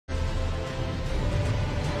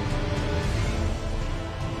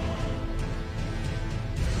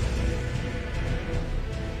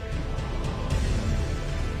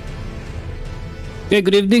Okay,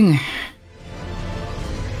 good evening.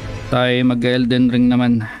 Tayo mag-Elden Ring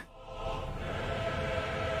naman.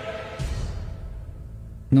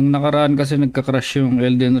 Nung nakaraan kasi nagka-crash yung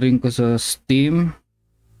Elden Ring ko sa Steam.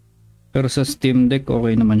 Pero sa Steam Deck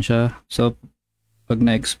okay naman siya. So pag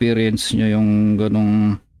na-experience nyo yung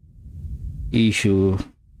ganong issue,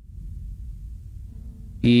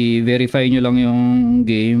 i-verify nyo lang yung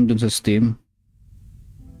game dun sa Steam.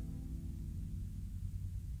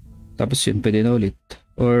 Tapos yun, pwede na ulit.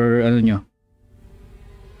 Or ano nyo,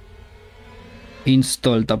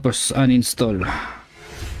 install tapos uninstall.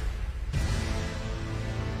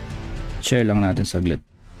 Share lang natin saglit.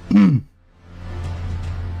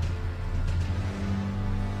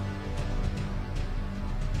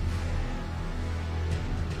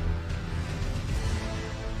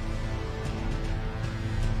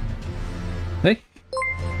 Hey,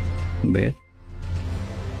 bet.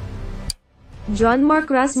 John Mark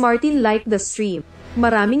Raz Martin like the stream.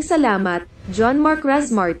 Maraming salamat, John Mark Raz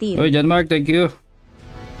Martin. Oy, John Mark, thank you.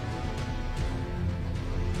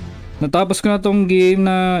 Natapos ko na tong game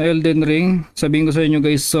na Elden Ring. Sabihin ko sa inyo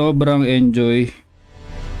guys, sobrang enjoy.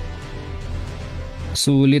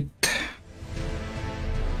 Sulit.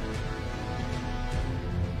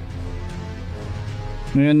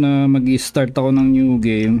 Ngayon mag-i-start ako ng new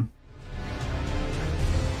game.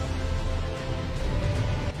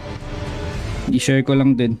 I-share ko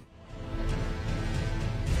lang din.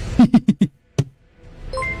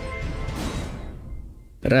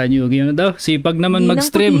 Tara, new game na daw. Sipag naman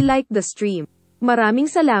mag-stream. Ginang Puti like the stream. Maraming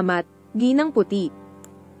salamat, Ginang Puti.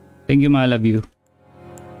 Thank you, my love you.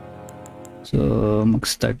 So,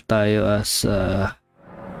 mag-start tayo as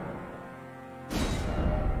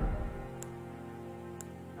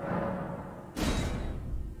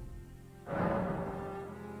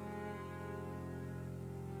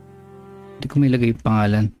hindi ko may lagay yung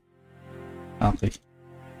pangalan. Okay.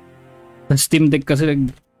 Sa Steam Deck kasi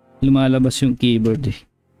lumalabas yung keyboard eh.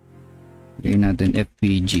 Lagay natin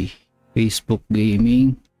FPG. Facebook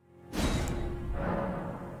Gaming.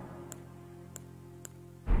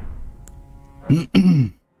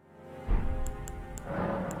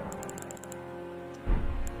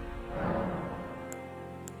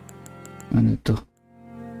 Ano to?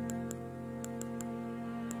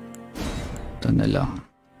 Ito na lang.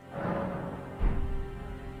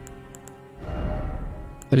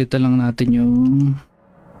 Palitan lang natin yung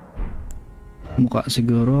mukha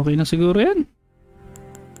siguro. Okay na siguro yan.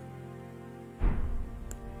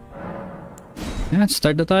 Yan,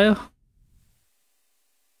 start na tayo.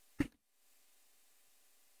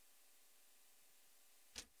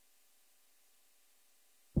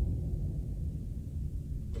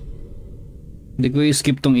 Hindi ko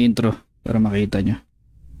i-skip tong intro para makita nyo.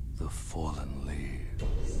 The fallen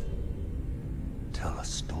leaves tell a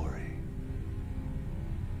story.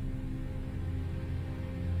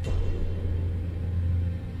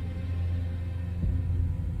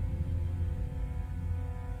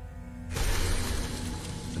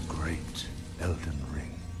 The great Elden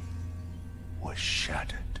Ring was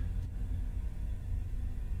shattered.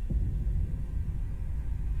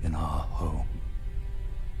 In our home,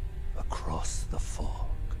 across the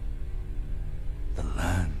fog, the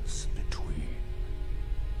lands between.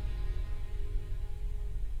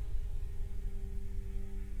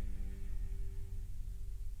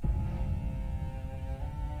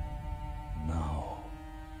 Now,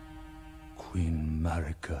 Queen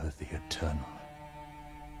Margit the Eternal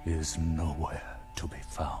is nowhere to be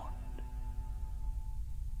found.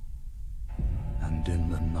 And in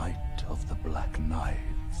the night of the Black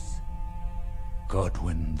Knives,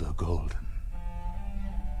 Godwyn the Golden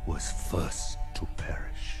was first to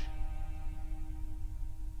perish.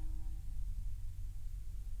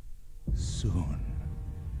 Soon,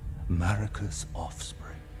 Marika's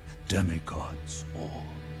offspring, demigods all,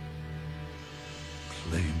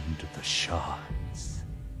 claimed the shards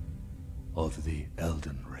of the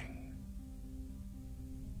Elden Ring.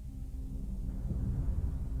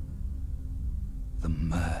 The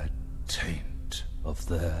mad taint of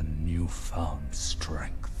their newfound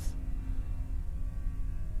strength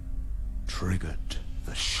triggered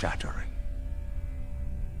the shattering.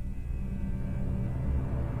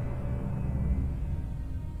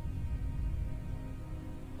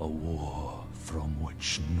 A war from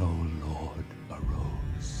which no lord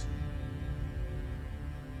arose.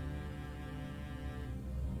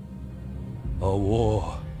 A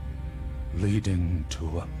war leading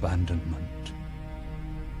to abandonment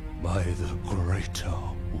by the greater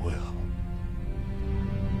will.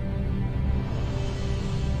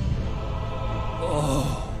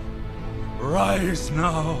 Oh, rise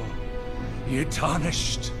now, ye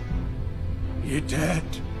tarnished, Ye dead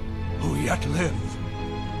who yet live,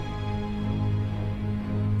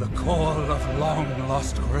 the call of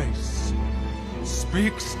long-lost grace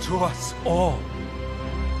speaks to us all.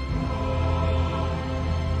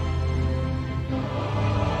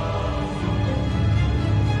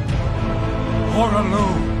 Horalu,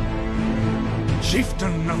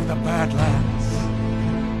 chieftain of the Badlands,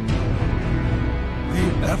 the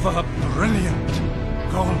ever-brilliant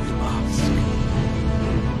Gold Mask,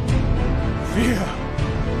 Fear,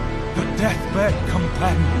 the deathbed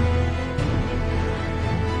companion,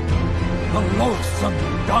 the loathsome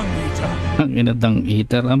dung-eater, Ang inadang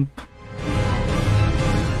eater amp.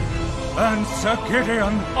 and Sir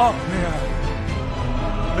Gideon Othniel,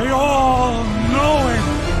 the all-knowing.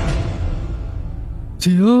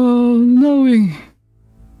 The all-knowing.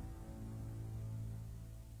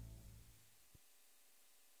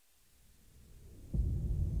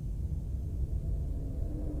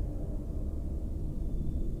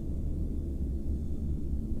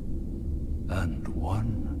 And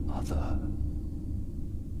one other,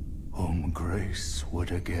 whom grace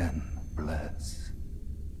would again bless,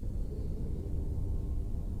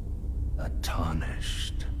 a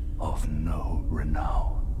tarnished of no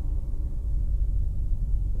renown.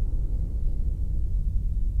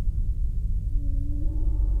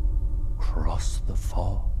 Cross the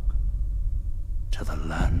fog to the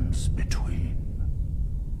lands between,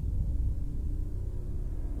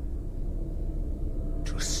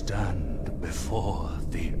 to stand before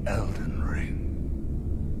the Elden Ring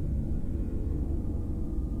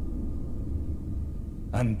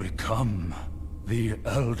and become the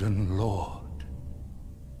Elden Lord.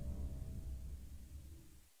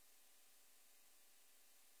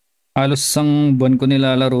 Halos isang buwan ko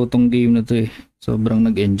nilalaro tong game na to eh. Sobrang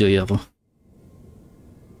nag-enjoy ako.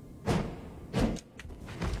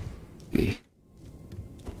 Okay.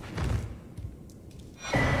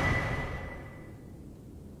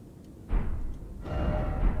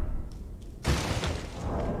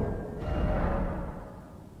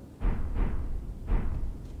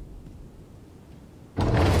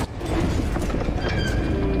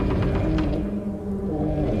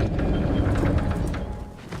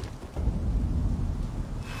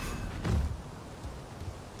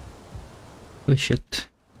 Oh shit.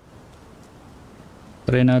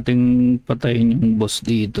 Try nating patayin yung boss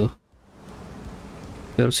dito.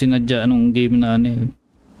 Pero sinadya nung game na ano eh.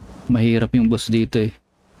 Mahirap yung boss dito eh.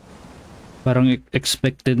 Parang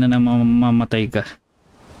expected na mamamatay ka.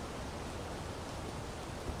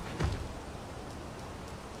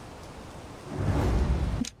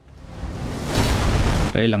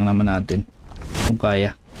 Try lang naman natin. Kung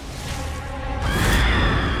kaya.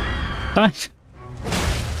 Taas!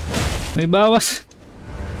 May bawas.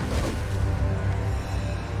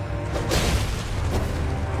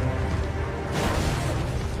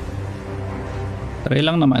 Try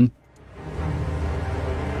lang naman.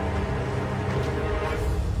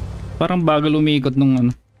 Parang bagal umikot nung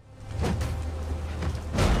ano.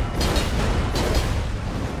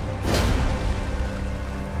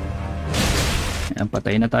 Ayan,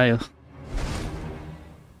 patay na tayo.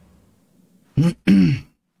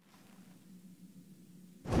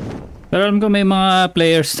 Pero alam ko may mga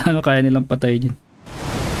players na kaya nilang patay din.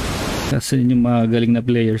 Kasi yun yung mga galing na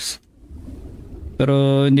players.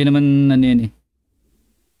 Pero hindi naman ano yun eh.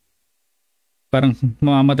 Parang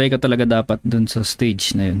mamamatay ka talaga dapat dun sa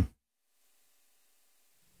stage na yun.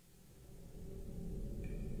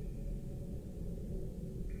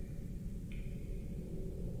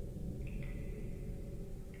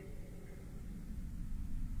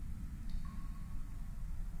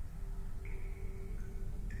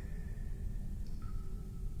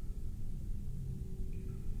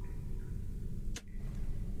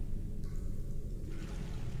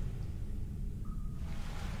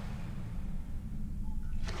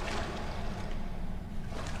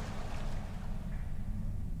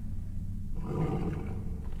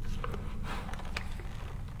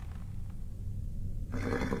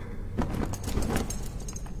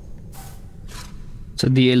 Sa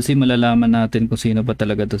DLC malalaman natin kung sino ba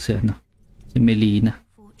talaga to si ano, si Melina.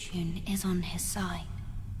 Fortune is on his side.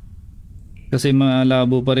 Kasi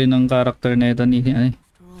malabo pa rin ang karakter na ito ni ano,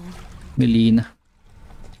 Melina.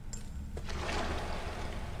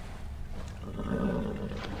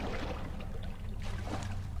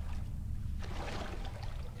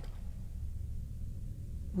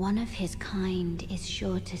 One of his kind is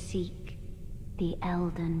sure to seek the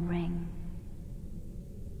Elden Ring.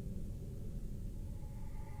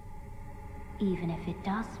 Even if it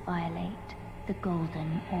does violate the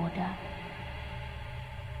Golden Order.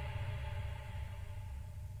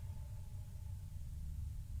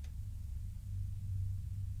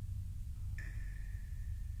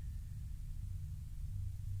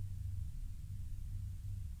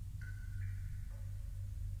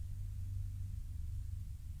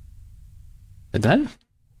 Tagal?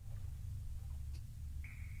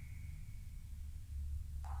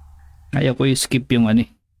 Ayaw ko i-skip yung ano eh.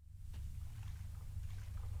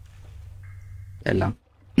 Kaya lang.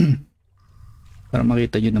 Para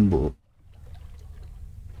makita nyo ng buo.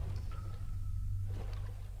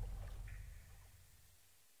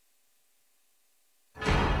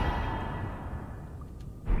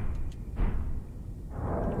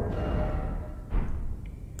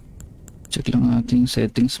 Check lang ating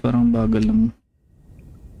settings, parang bagal lang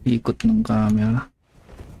ikot ng camera.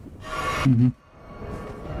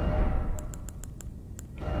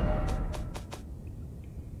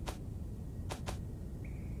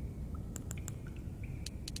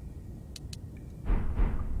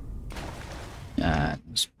 Yan,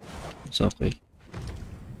 it's okay.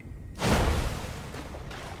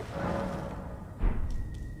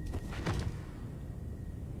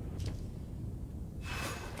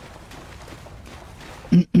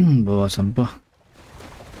 Bawasan pa.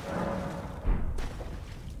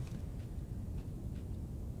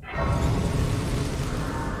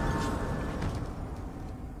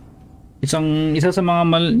 Isa sa mga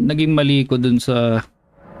naging mali ko dun sa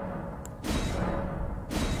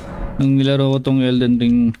nung nilaro ko tong Elden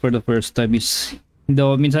Ring for the first time is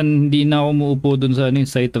minsan hindi na ako muupo dun sa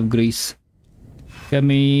Site of Grace. Kaya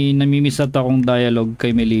may namimiss at akong dialogue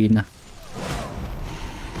kay Melina.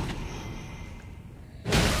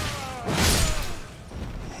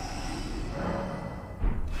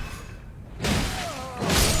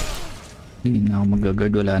 Hindi na ako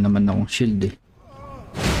magagard, wala naman akong shield eh.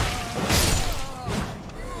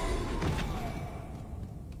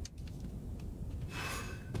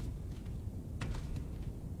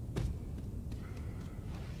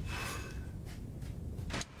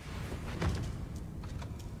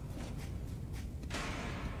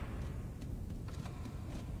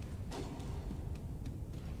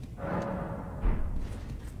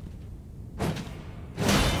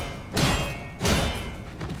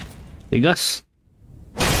 Tigas.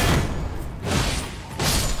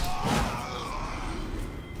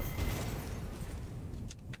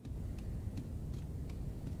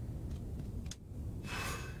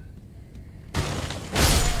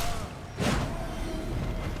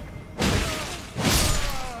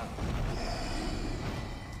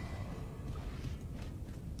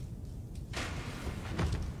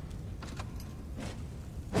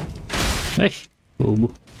 Ay,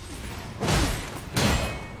 bobo.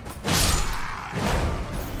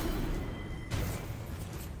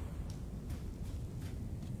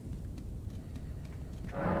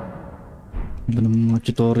 Ito ng mga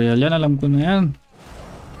tutorial yan, alam ko na yan.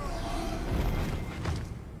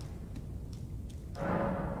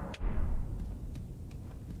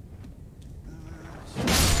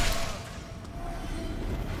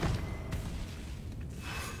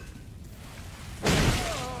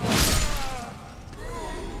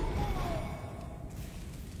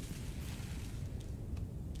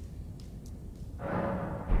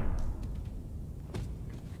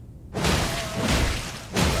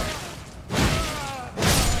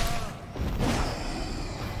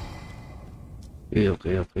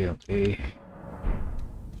 Okay.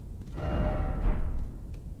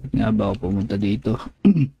 Nga ba ako pumunta dito?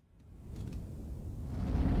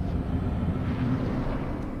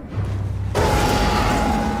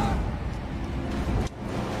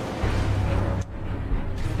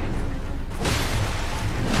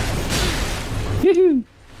 Yehoo!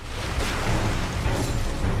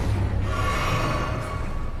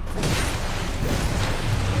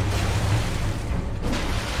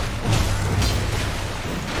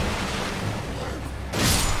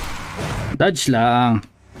 Dodge lang.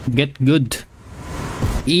 Get good.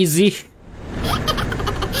 Easy.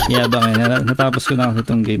 Yabang eh. Natapos ko na kasi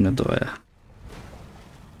itong game na to kaya.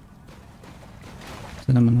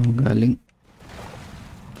 Saan naman ako galing?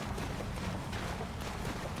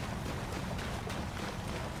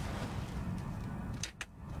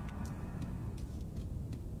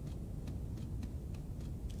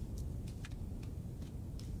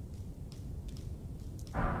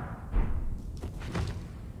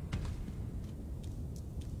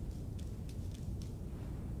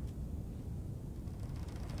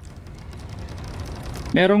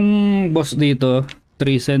 Merong boss dito,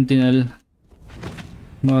 3 Sentinel.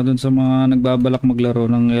 Mga dun sa mga nagbabalak maglaro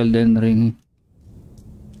ng Elden Ring.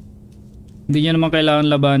 Hindi nyo naman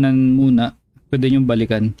kailangan labanan muna. Pwede nyo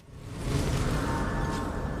balikan.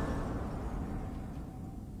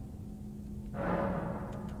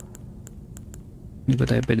 Hindi pa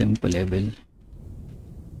tayo pwede magpa-level.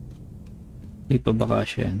 Hindi pa baka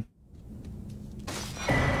siya yan.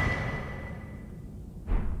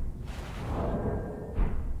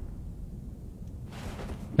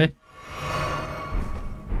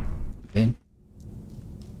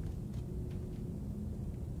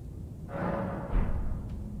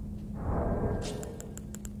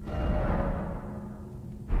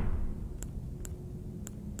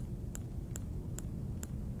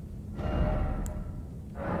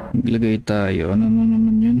 Maglagay tayo. Ano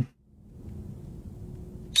naman yun?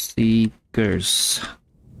 Seekers.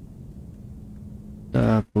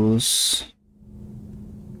 Tapos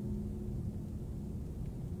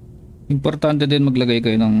importante din maglagay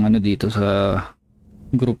kayo ng ano dito sa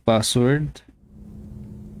group password.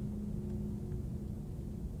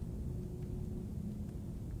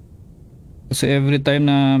 Kasi every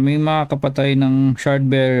time na may makakapatay ng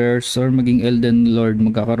shard bearers or maging Elden Lord,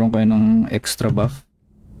 magkakaroon kayo ng extra buff.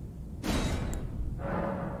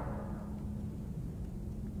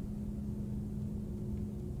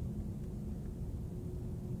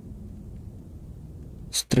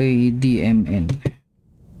 Stray DMN.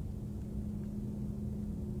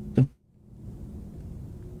 Ito.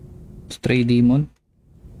 Stray Demon.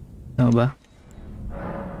 Ano ba?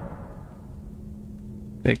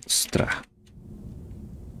 Extra.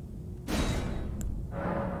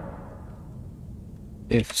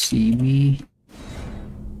 FCB.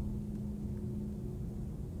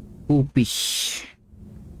 Pupi.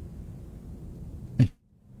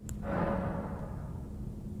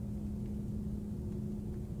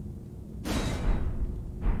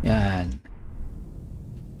 Yan.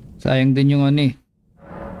 Sayang din yung ano eh.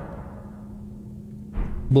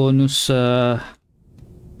 Bonus sa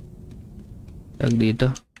tag dito.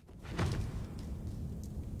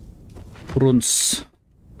 Runes.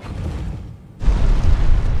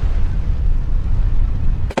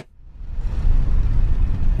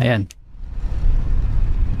 Ayan.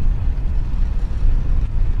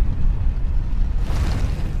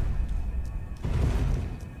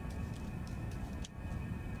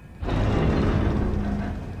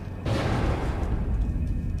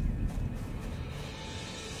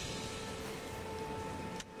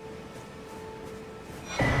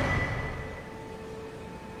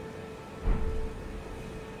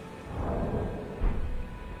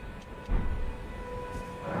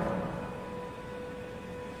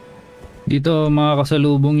 Dito mga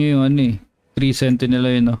kasalubong nyo yung ano eh. 3 sentinel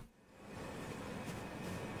yun, no?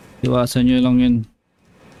 Iwasan nyo lang yun.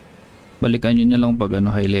 Balikan nyo na lang pag ano,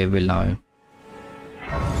 high level na kayo.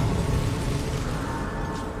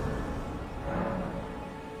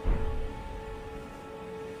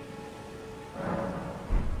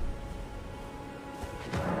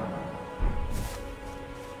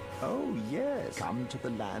 Oh yes, come to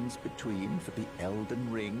the lands between for the Elden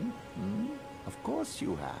Ring? Hmm? Of course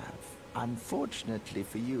you have. Unfortunately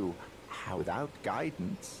for you, without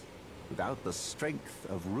guidance, without the strength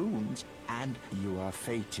of runes, and you are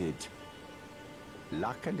fated.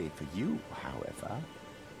 Luckily for you, however,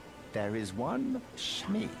 there is one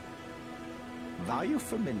shiny. Are you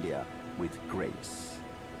familiar with grace?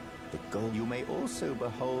 The gold you may also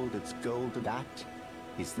behold its golden that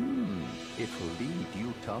is it will lead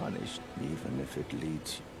you tarnished, even if it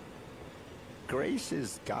leads you. Grace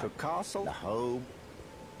is got a castle, the home.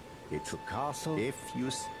 It's a castle if you...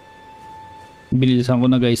 Bilisan ko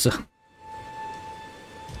na guys ah.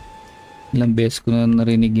 Ilang beses ko na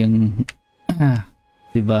narinig yung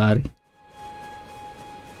si Barry.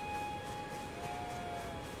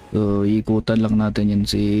 So ikutan lang natin yun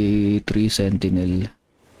si 3 Sentinel.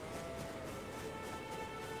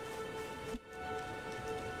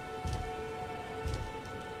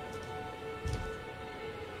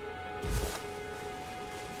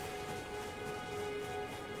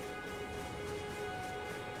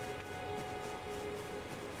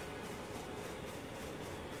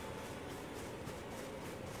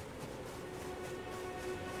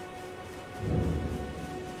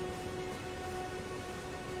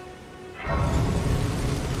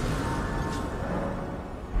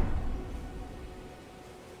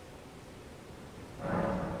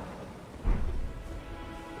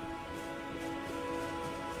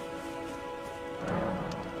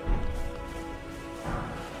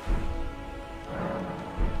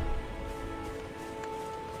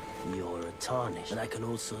 Tarnished, and I can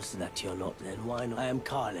also see that you're not. Then why not? I am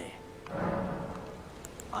Carly.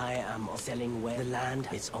 I am selling where the land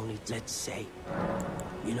is only, let's say,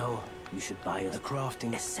 you know, you should buy the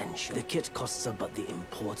crafting essential. The kit costs are but the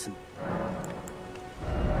important.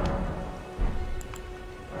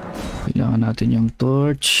 Kailangan natin yung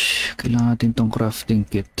torch. Kailangan natin tong crafting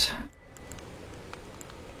kit.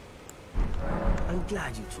 I'm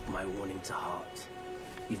glad you took my warning to heart.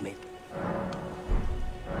 You've made...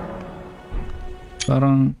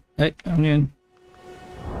 Parang, ano yun?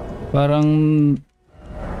 Parang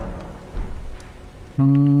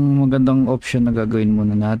ang magandang option na gagawin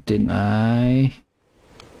muna natin ay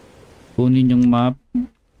kunin yung map,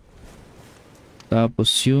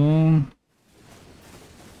 tapos yung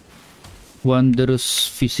Wanderer's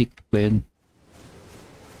Physic Pen.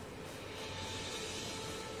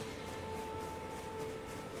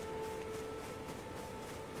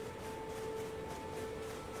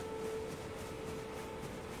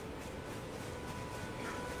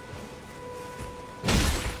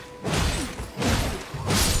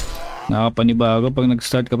 Nakapanibago pag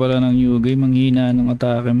nag-start ka pala ng new game, ang hina ng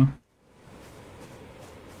atake mo.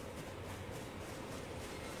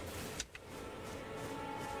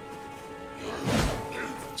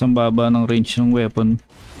 Ang baba ng range ng weapon.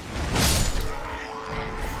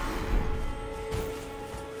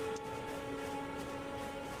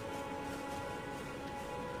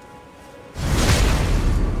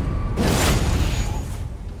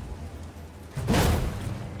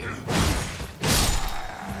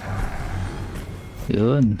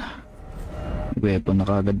 Yun. Weapon na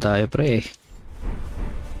kagad tayo, pre.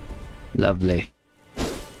 Lovely.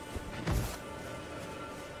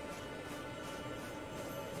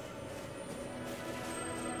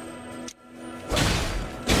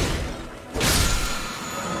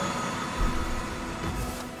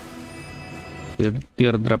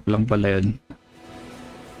 Teardrop lang pala yun.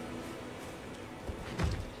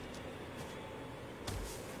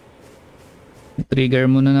 Trigger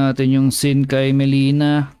muna natin yung sin kay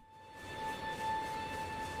Melina.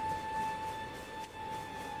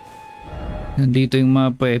 Nandito yung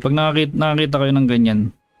mapa eh. Pag nakakita kayo ng ganyan,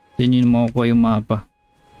 yun yung makukuha yung mapa.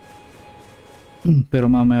 Pero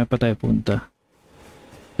mamaya pa tayo punta.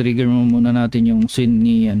 Trigger muna natin yung sin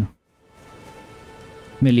ni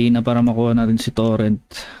Melina para makuha natin si Torrent.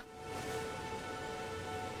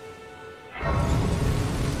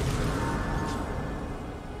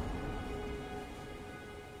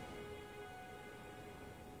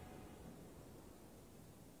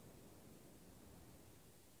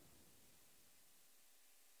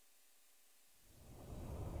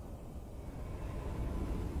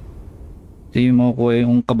 Ito yung makukuha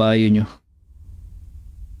yung kabayo nyo.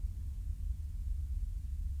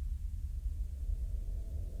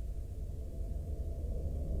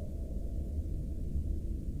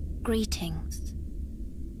 Greetings,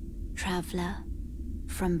 traveler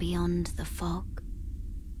from beyond the fog.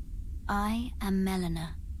 I am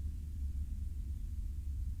Melina.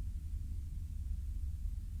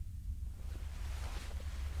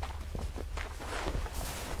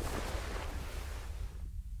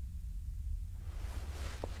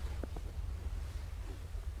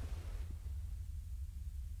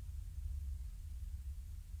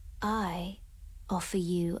 I offer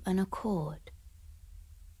you an accord.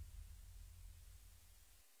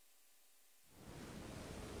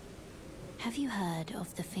 Have you heard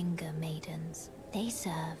of the Finger Maidens? They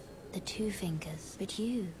serve the two fingers, but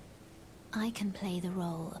I can play the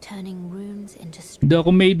role of turning runes into Hindi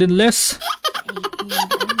ako maidenless.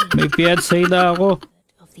 May fiancé na ako.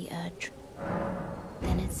 Of the urge.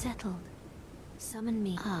 Then it's settled. Summon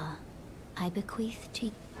me. I bequeath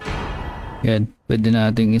to you. Yan, pwede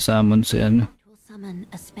nating isamon si Will summon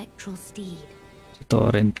a spectral steed. si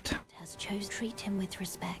Torrent. Has chose treat him with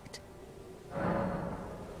respect.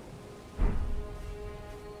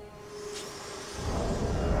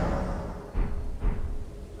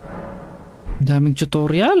 Daming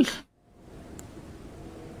tutorial.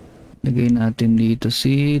 Lagay natin dito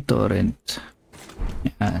si Torrent.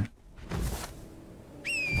 Yan.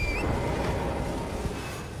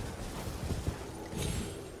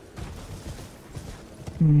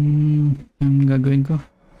 Anong gagawin ko?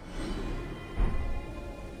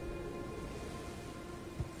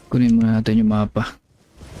 Kunin muna natin yung mapa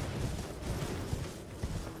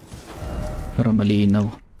para malinaw.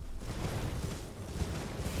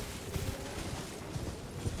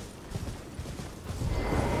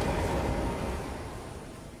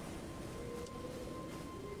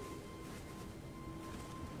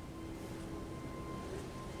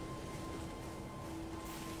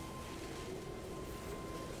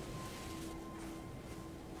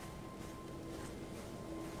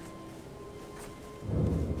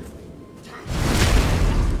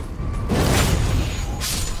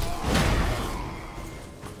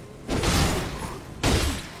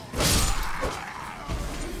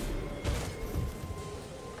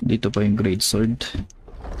 Dito pa yung great sword.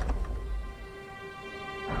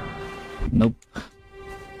 Nope.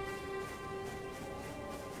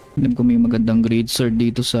 Alam ko may magandang great sword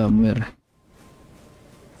dito somewhere.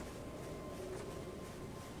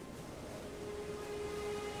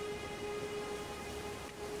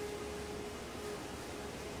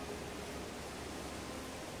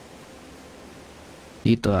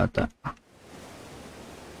 Dito ata.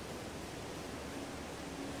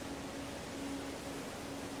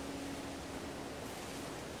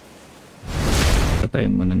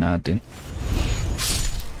 Patayin muna natin.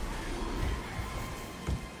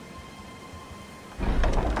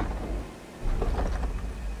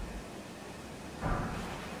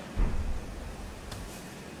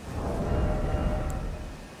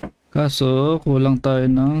 Kaso kulang tayo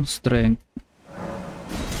ng strength.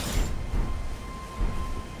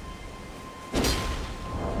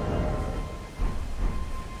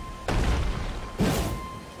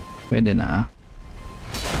 Pwede na.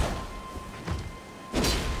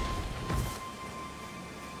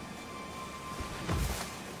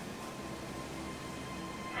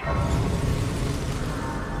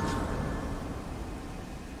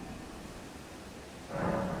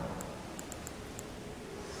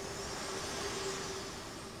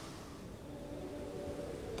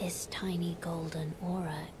 This tiny golden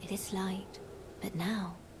aura, it is light, but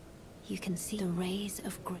now you can see the rays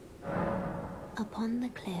of grace. Upon the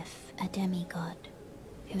cliff, a demigod.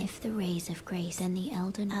 If the rays of grace, then the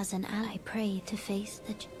Elden as an ally pray to face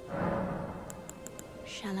the...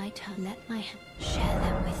 Shall I let my... Share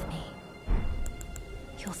them with me.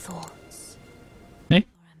 Your thoughts. Eh?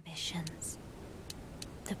 Your ambitions.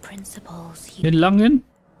 The principles Yun lang yun.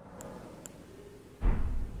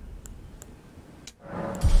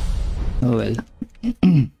 Oh well.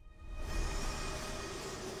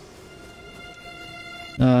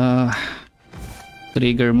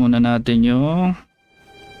 Trigger muna natin yung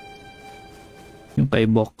kay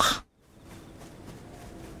Bok.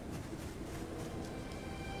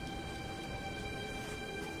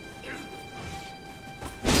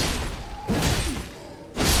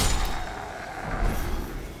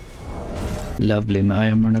 Lovely,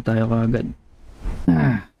 ma-armor na tayo kagad.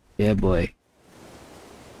 Yeah boy.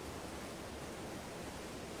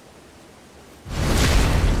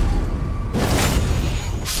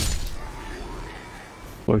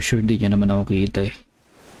 For sure di niya naman ako kita eh.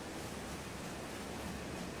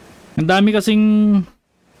 Ang dami kasing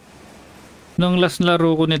nung last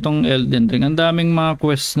laro ko nitong Elden Ring, ang daming mga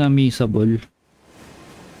quests na missable.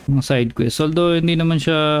 Mga side quests. Although hindi naman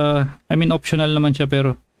siya, I mean optional naman siya,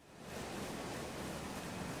 pero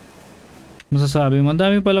masasabi mo, ang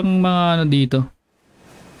dami palang mga ano dito.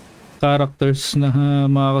 Characters na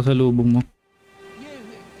makakasalubong mo.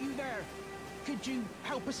 You there. Could you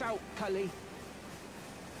help us out, Cully?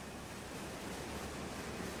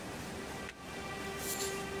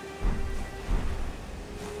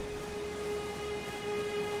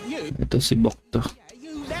 Ito si Bok to.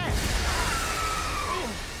 You there?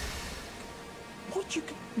 What you?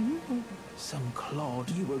 Some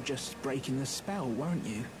clod. You were just breaking the spell, weren't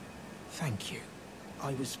you? Thank you.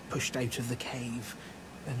 I was pushed out of the cave,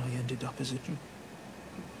 and I ended up as a...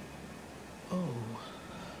 Oh,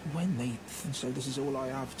 when they... So this is all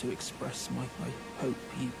I have to express my hope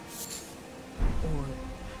you... Or...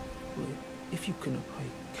 Well, if you can... I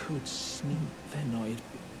could sneak, then I'd...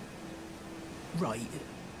 Right.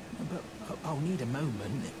 But I'll need a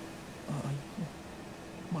moment.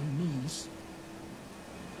 My knees...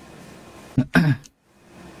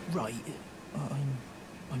 Right.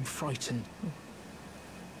 I'm frightened.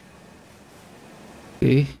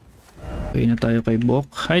 Okay. Okay na tayo kay Bok.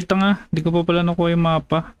 Ay, tanga. Hindi ko pa pala nakuha yung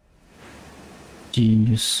mapa.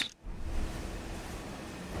 Genius.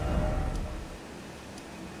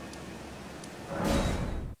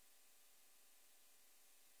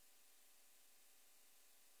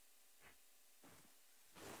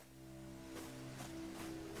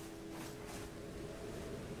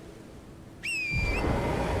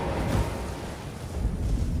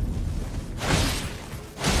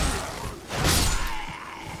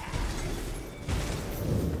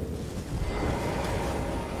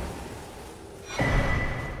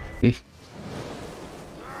 Okay.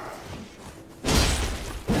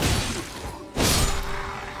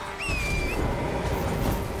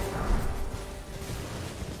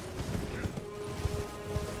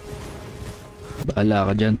 Bahala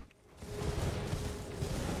ka dyan.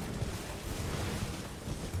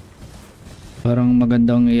 Parang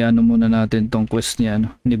magandang iano muna natin tong quest niya,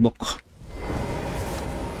 ano, ni Bok.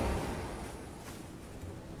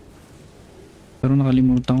 Pero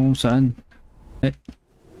nakalimutan ko kung saan. Eh.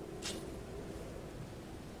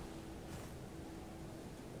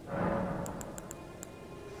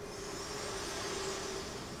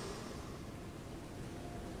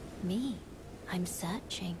 Me? I'm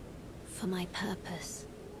searching for my purpose,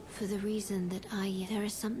 for the reason that there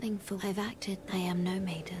is something for I've acted. I am no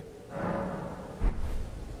maiden.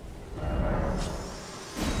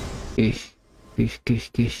 Okay.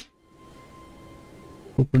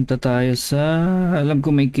 Pupunta tayo sa... Alam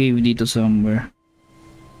ko may cave dito somewhere.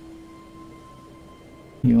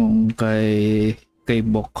 Yung kay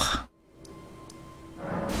Bok.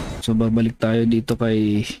 So babalik tayo dito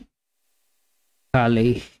kay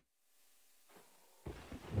Calais.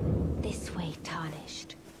 This way,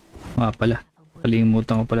 tarnished. Pala.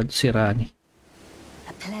 Kalimutan ko pala si Rani.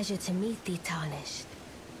 A pleasure to meet thee, tarnished.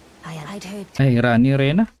 I'd heard... Ay, Rani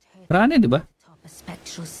Rena? Rani, di ba? Top a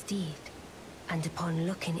spectral steed, and upon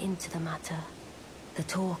looking into the matter, the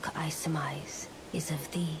talk I surmise is of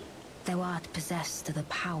thee. Thou art possessed of the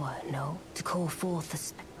power, no? To call forth the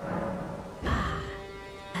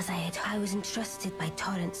as I was entrusted by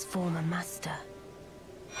Torrent's former master.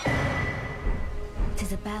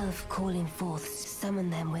 'Tis a bell for calling forth. Summon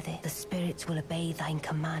them with it. The spirits will obey thine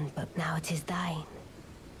command, but now it is thine.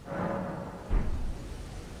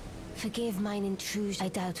 Forgive mine intrusion. I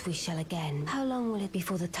doubt we shall again. How long will it be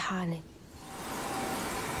before the tarnish?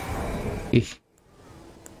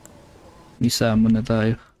 Isa mo na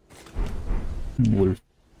tayo. Wolf.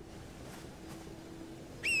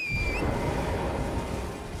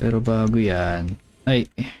 Pero bago yan. Ay.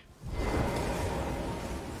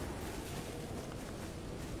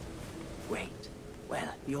 Wait. Well,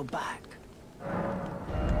 you're back.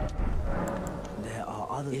 There are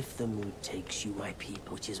other. If the mood takes you, my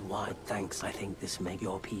people, which is why, thanks, I think this make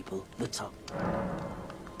your people the top.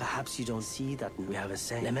 Perhaps you don't see that we have a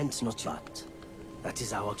say. Lament not, but that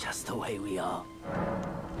is our just the way we are.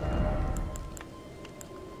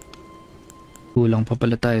 Kulang pa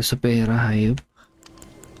pala tayo sa pera, hayop.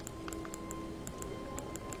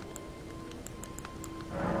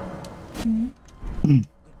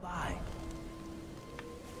 Goodbye.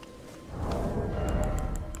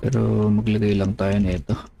 Pero maglagay lang tayo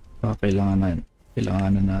nito. Baka kailangan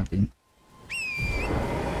natin.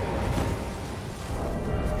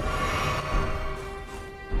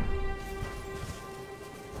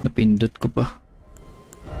 Napindot ko pa.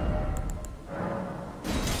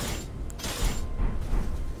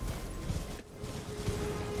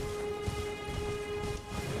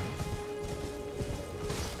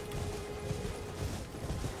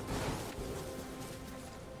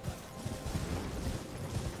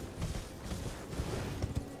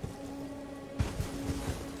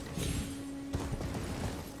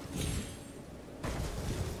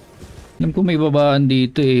 Alam ko may babaan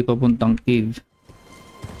dito papuntang cave.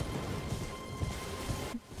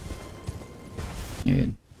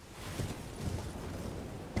 Ayan.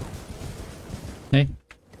 Eh?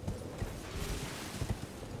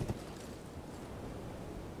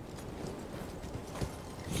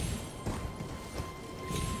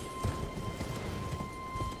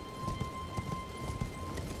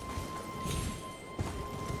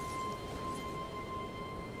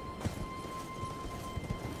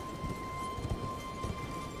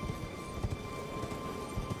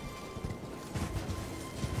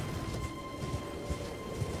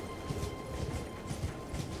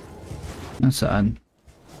 Nasaan?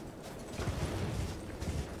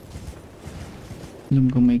 Alam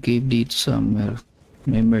ko may cave dito somewhere.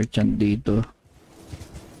 May merchant dito.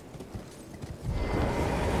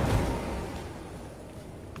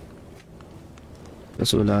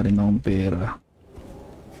 Kaso wala rin akong pera.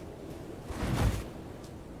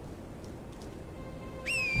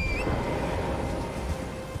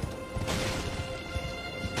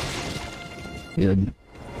 Yun.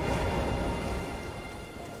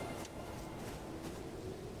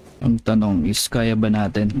 Ang tanong is, kaya ba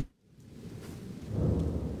natin?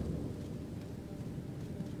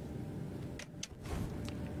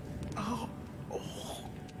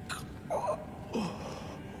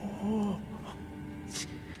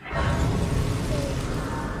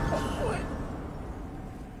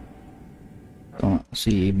 Ito nga,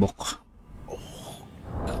 si Bok.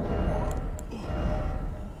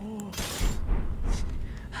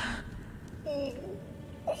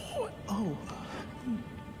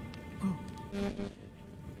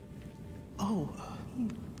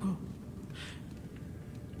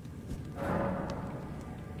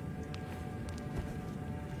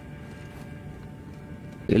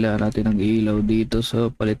 Kailangan natin ng ilaw dito, so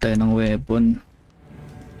palit tayo ng weapon.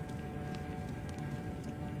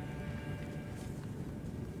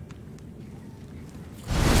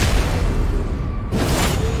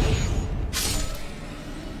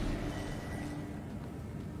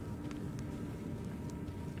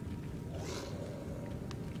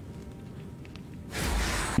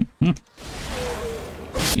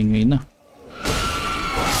 Ingay na.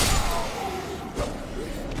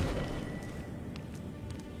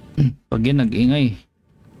 Pag yan nag-ingay,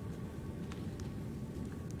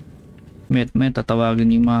 met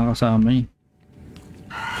tatawagin yung mga kasama niya.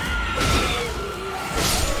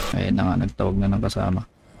 Ayun na nga, nagtawag na ng kasama.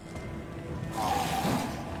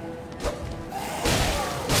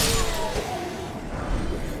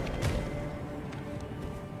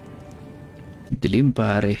 Dilim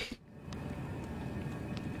pare.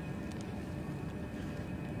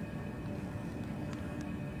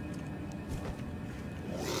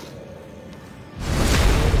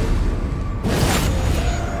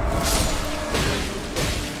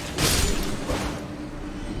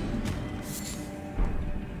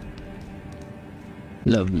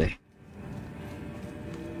 Lovely.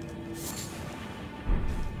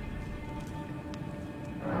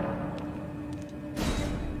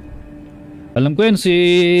 Alam ko yun, si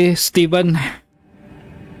Steven.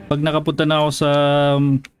 Pag nakapunta na ako sa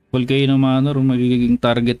Volcano Manor, magiging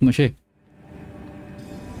target mo siya.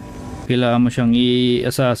 Kailangan mo siyang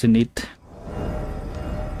i-assassinate.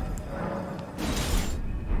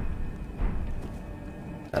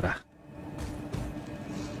 Tara.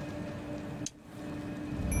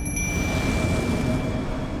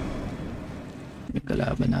 May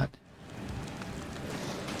kalaban natin.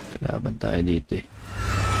 Kalaban tayo dito eh.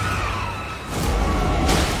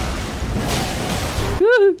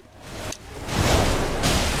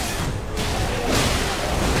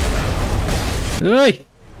 Uy!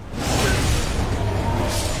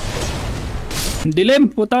 Dilim,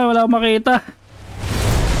 puta, wala akong makita.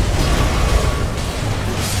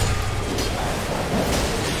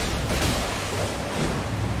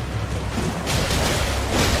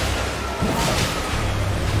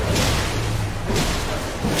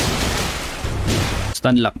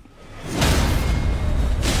 Stun lock.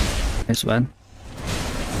 Nice one.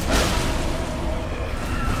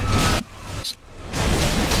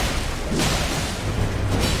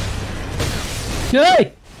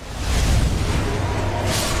 Hey!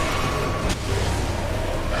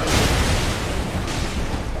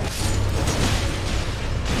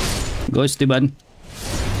 Go, Steven.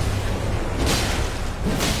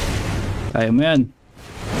 Kaya mo yan.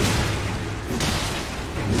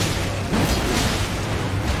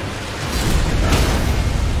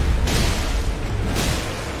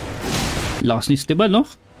 Lakas ni Steven, no?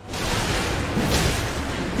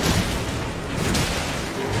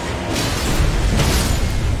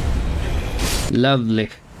 Lovely.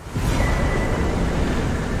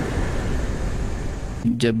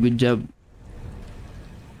 Good job, good job.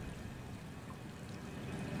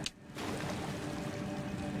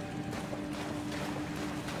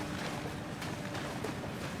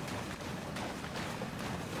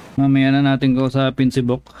 Mamaya na natin kausapin si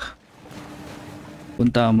Bok.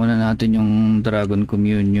 Punta muna natin yung Dragon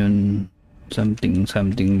Communion something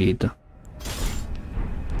dito.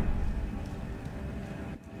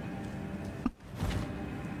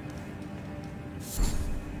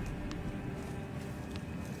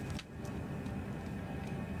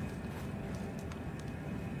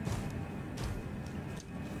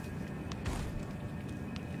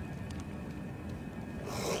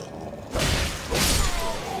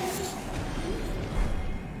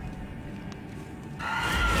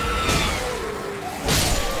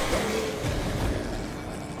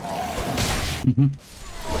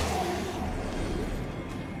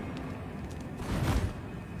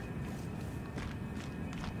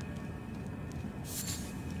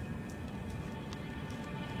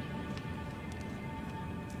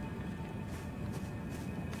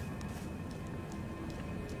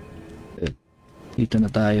 Dito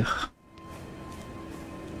na tayo.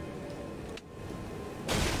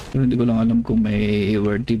 Pero hindi ko lang alam kung may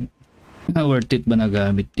worth it ba na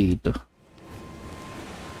gamit dito.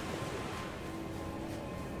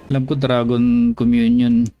 Alam ko Dragon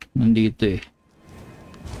Communion nandito eh.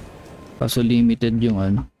 Kaso limited yung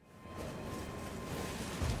ano.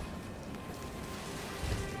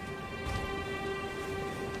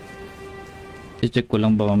 I-check ko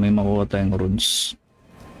lang baka may makuha tayong runes.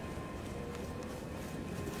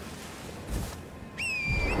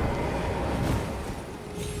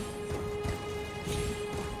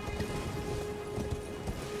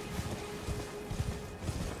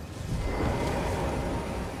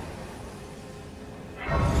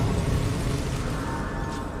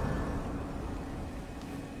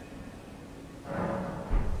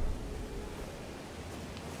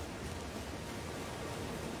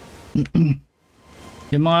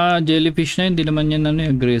 Yung mga jellyfish na hindi naman yan ano,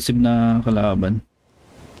 aggressive na kalaban.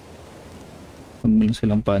 Huwag mo lang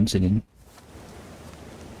silang pansinin.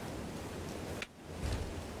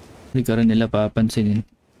 Hindi ka rin nila papansinin.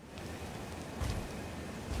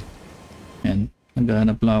 Yan,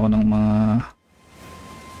 naghahanap lang ako ng mga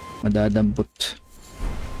madadampot.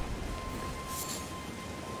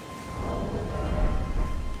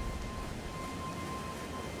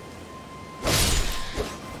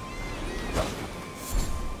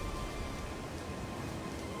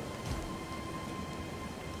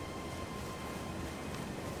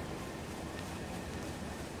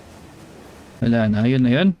 Wala na, yun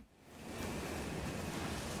na yun.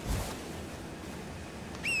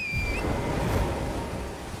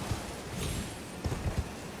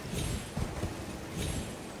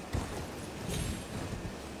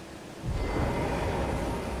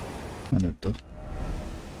 Ano to?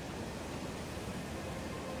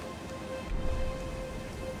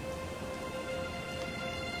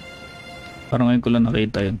 Parang ngayon ko lang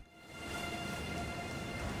nakita yun.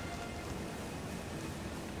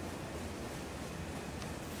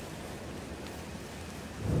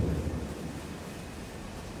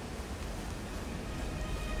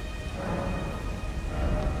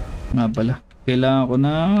 Nga pala. Kailangan ko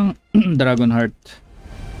ng Dragon Heart.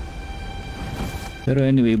 Pero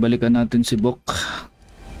anyway, balikan natin si Bok.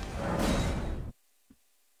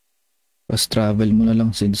 Fast travel mo na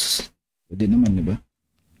lang since pwede naman, di ba?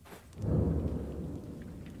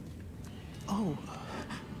 Oh.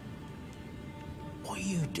 What are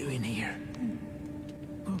you doing here?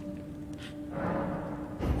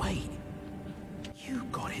 Wait. You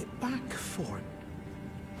got it back for him.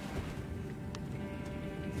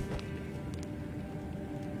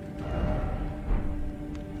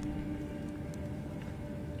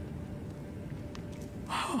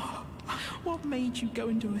 What made you go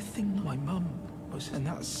into a thing? My mum was, and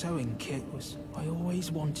that sewing kit was. I always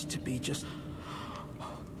wanted to be just.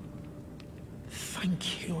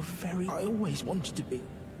 Thank you very. I always wanted to be.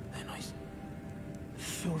 Then I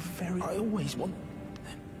feel very. I always want.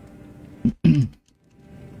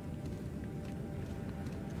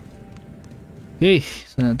 Okay,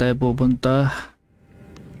 saan na tayo pupunta?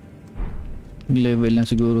 Level lang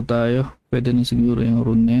siguro tayo. Pwede na siguro yung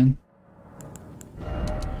rune na yan.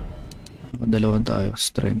 Dalawa tayo.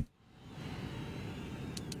 Strength.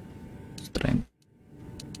 Strength.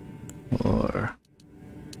 Or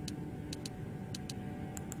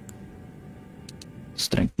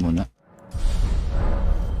strength muna.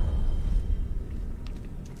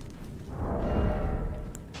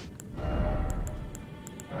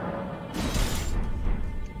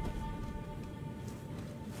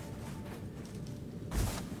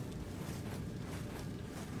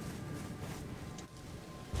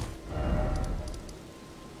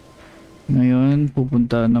 Ngayon,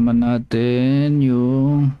 pupunta naman natin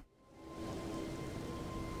yung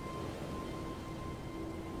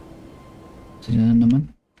sino na naman?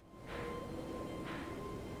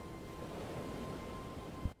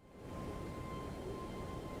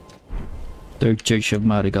 Third Church of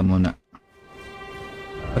Marika muna.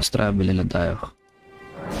 Fast travel lang tayo.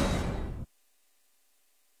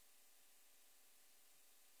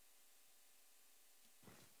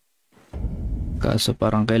 Kaso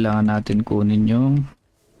parang kailangan natin kunin yung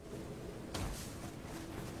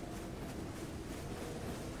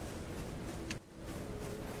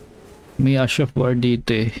may Ash of War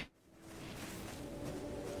dito eh.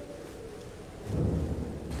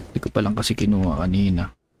 Hindi ko palang kasi kinuha kanina.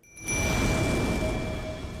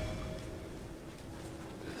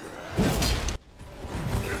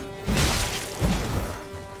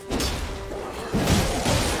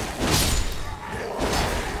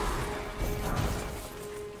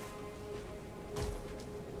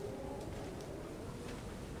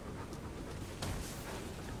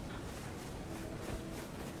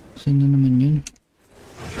 Sino naman yun?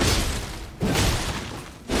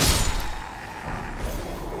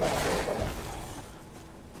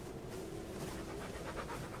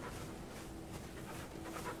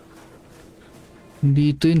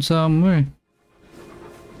 Dito in somewhere.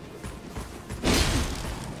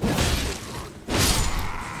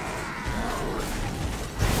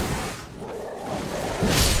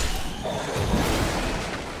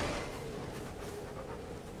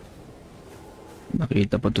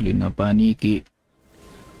 Nakita pa tuloy na paniki.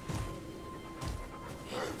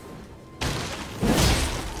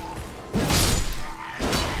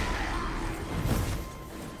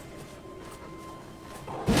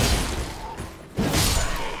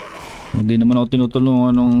 Hindi naman ako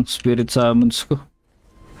tinutulungan ng spirit summons ko.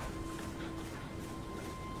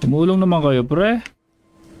 Tumulong naman kayo, pre.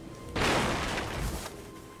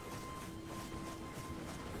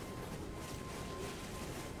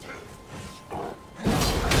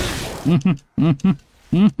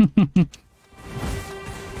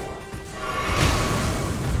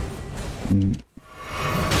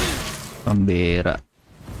 Pambira.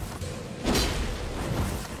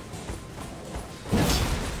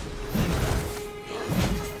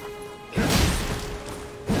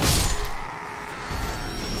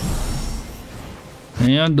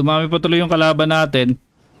 Ayan, dumami pa tuloy yung kalaban natin.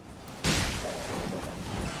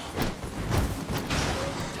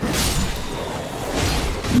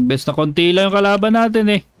 Imbes na konti lang yung kalaban natin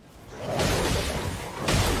eh.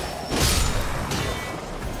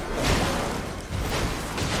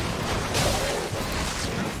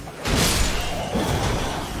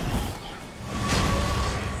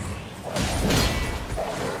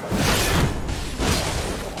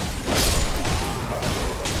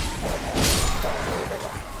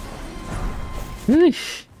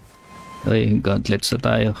 Ay, gauntlets na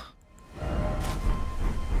tayo.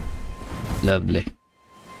 Lovely.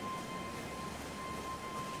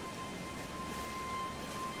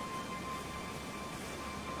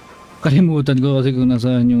 Kalimutan ko kasi kung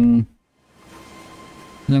nasaan yung...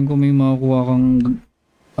 Alam ko may makukuha kang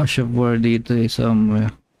Ash of War dito eh, somewhere.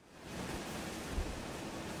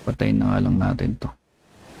 Patayin na nga lang natin to.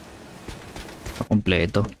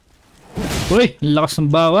 Pakompleto. Uy! Ang lakas ng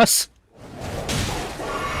bawas!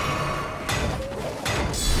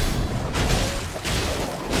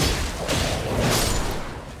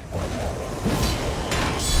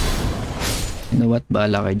 You know what?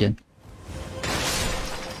 Bahala kayo dyan.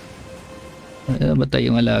 Batay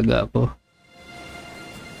yung alaga ko.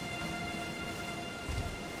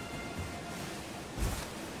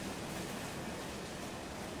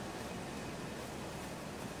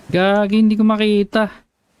 Gagi, hindi ko makita.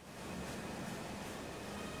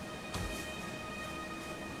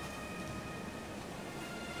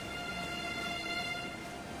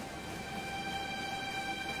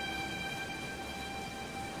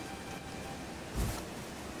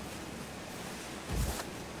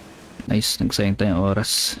 Nice, nagsayang tayong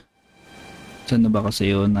oras. Saan na ba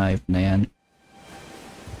kasi yun? Hype na yan.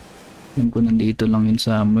 Alam ko nandito lang yun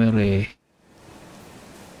somewhere eh.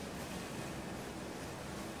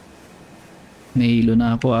 Nahilo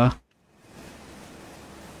na ako ah.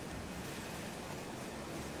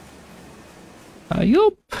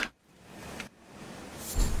 Ayop!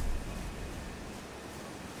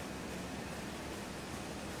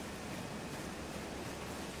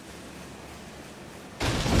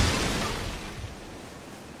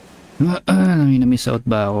 Nami-miss out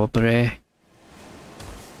ba ako, pre?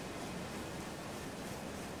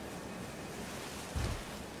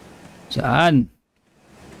 Saan?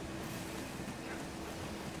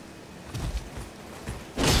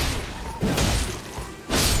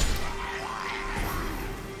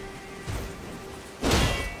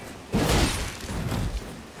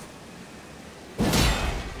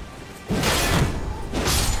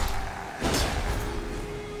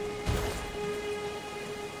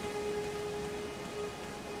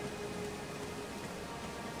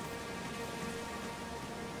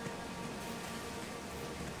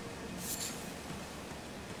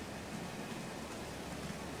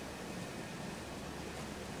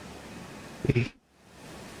 Okay.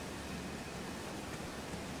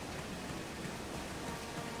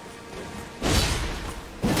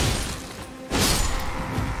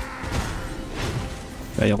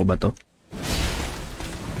 Kaya ko ba to?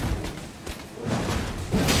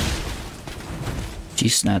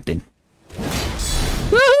 Cheese natin.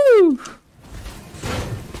 Woohoo!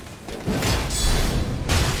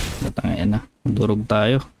 Natangayan na. Durog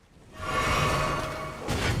tayo.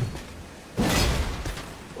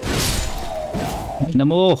 Ay na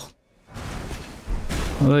mo.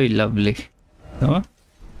 Uy, lovely. Tama?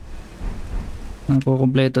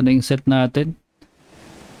 Nakukompleto na yung set natin.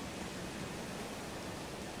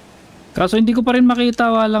 Kaso hindi ko pa rin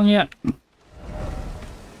makita, walang ya.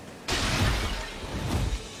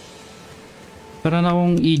 Parang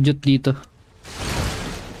akong idiot dito.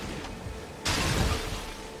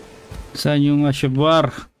 Saan yung Ash of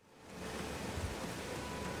War?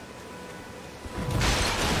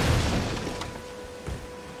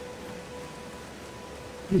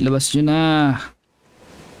 Ilabas nyo na.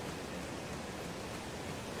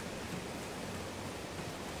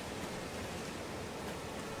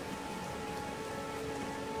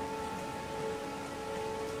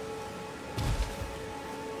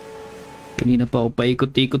 Kanina pa ako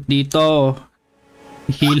paikot-ikot dito.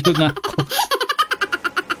 Hilo na ako.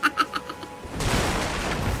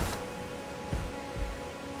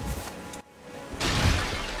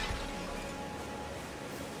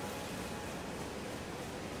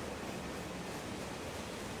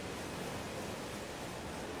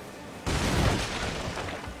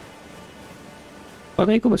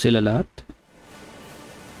 Patay ko ba sila lahat?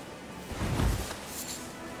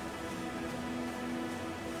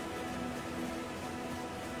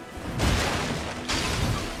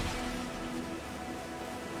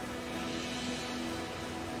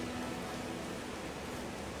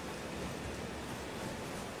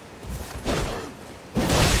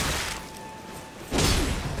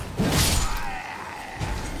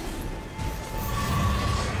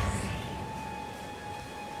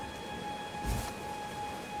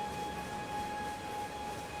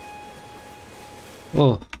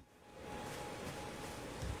 Oh.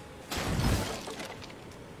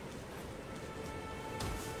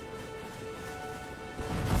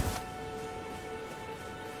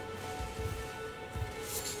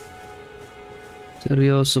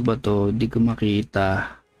 Seryoso ba to? Di ko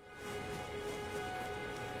makita.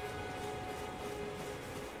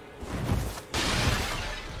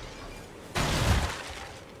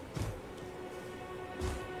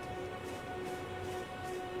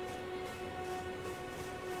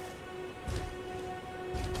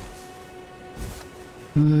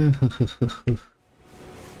 Wow.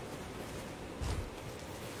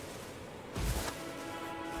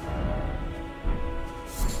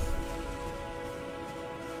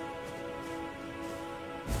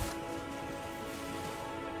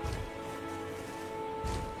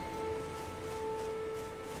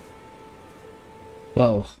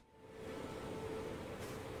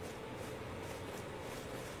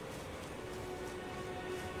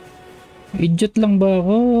 Idiot lang ba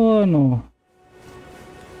ako? Ano?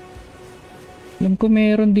 Alam ko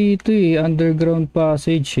meron dito eh. Underground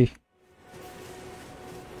passage eh.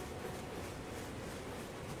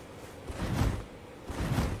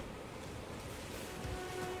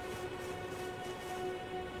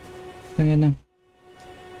 Tanga na.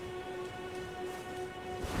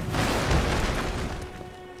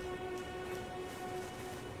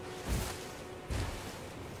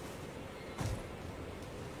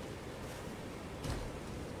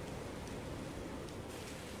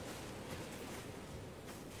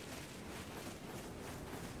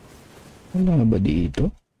 Wala ba dito?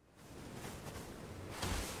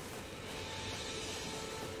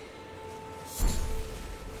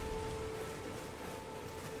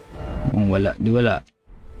 Kung wala, di wala.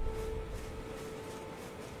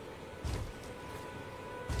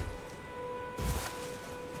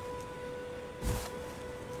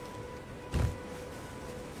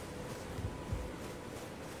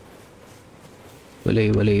 Walay.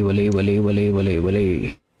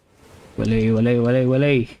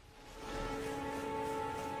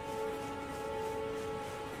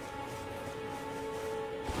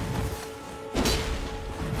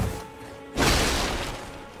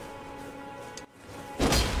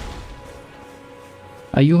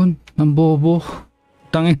 Ayun, ang bobo.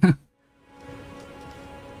 Tangina.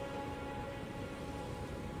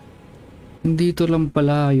 Dito lang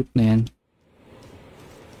pala, ayop na yan.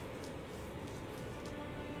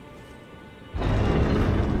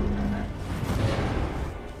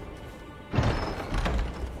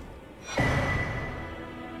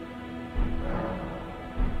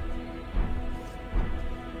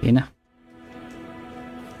 Yan na.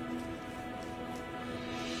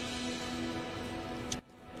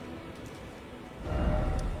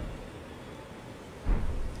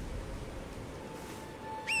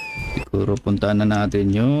 Siguro puntaan na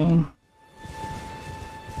natin yung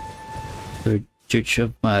Third Church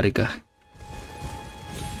of Margit.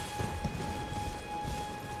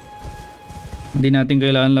 Hindi natin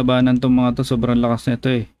kailangan labanan tong mga to, sobrang lakas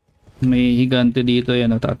nito eh. May higante dito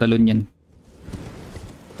yan, tatalon yan.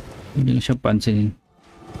 Hindi lang siya pansinin.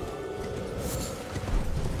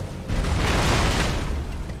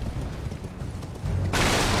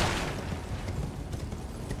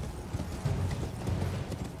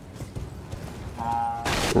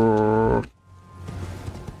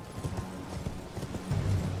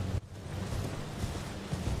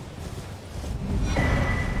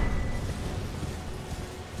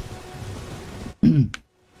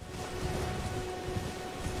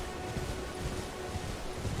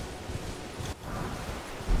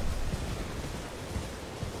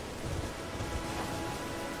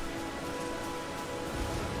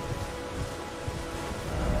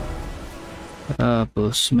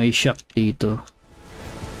 Tapos may shop dito.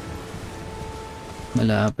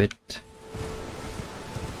 Malapit.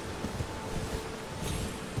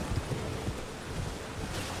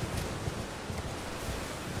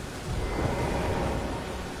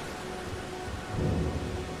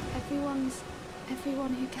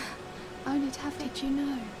 Everyone who can only to have it, you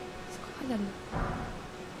know. It's quite a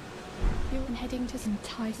you're heading to some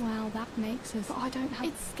ties. Well, that makes us. But I don't have.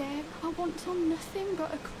 It's scary. I want to nothing but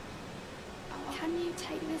a. Can you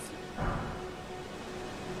take this?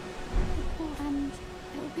 And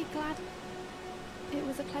it'll be glad. It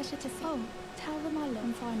was a pleasure to see. Oh, tell them I love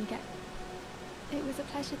and finally get. It was a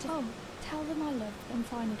pleasure to. Oh, tell them I love and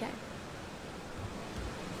finally get.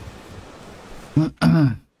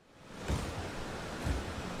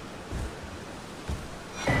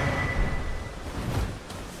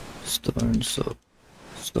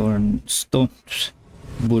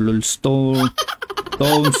 Bulol stone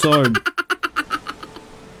sword.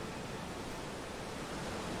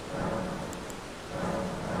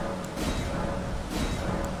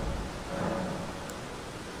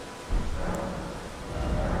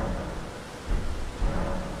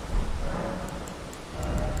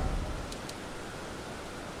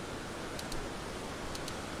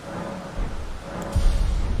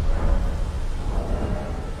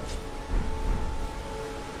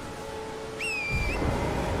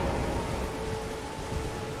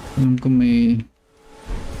 Kung may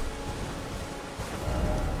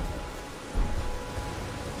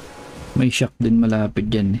May shock din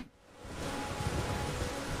malapit dyan eh.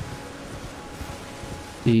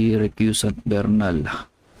 Si Recusant Bernal.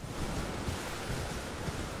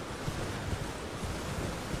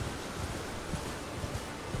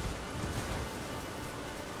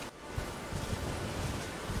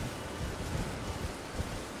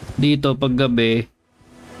 Dito pag gabi,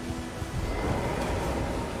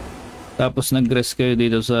 tapos nag-rest kayo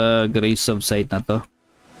dito sa Grace subsite na to,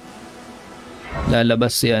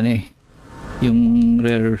 lalabas yan eh, yung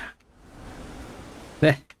rare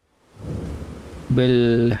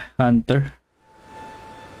Bell Hunter.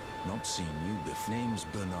 Not seen you before. Name's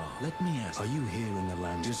Bernard. Let me ask, are you here in the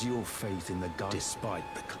land? Is your faith in the God despite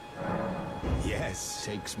the... Yes,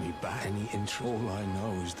 takes me back. Any interest? All I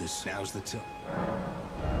know is this. Now's the time.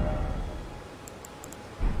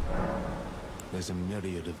 There's a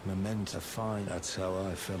myriad of memento find. That's how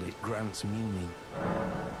I felt it grants meaning.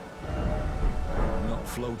 Not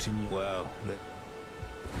floating you. Well,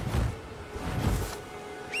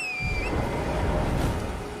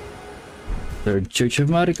 Third Church of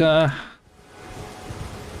Marika.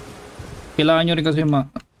 Kailangan nyo rin kasi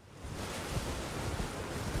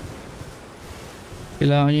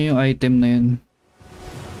kailangan nyo yung item na yun.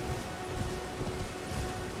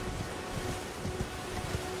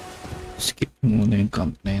 Skip muna yung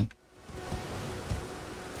camp na yun.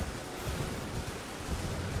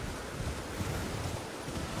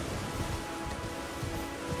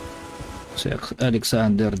 Si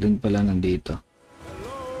Alexander din pala nandito.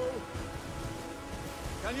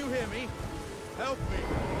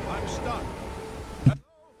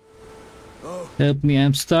 Help me,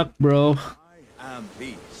 I'm stuck, bro. I am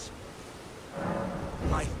peace.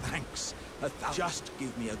 My thanks. Just give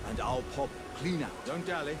me and I'll pop clean out. Don't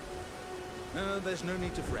dally. No, there's no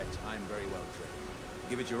need to fret. I'm very well trained.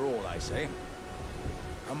 Give it your all, I say.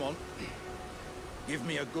 Come on. Give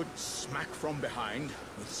me a good smack from behind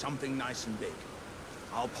with something nice and big.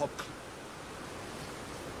 I'll pop.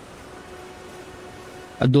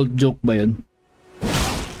 Adult joke ba yun?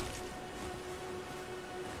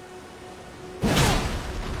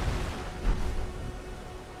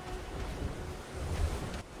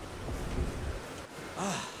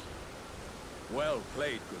 Well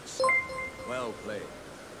played, good son. Well played.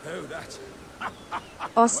 Oh, that.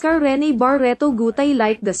 Oscar Rene Barreto Gutay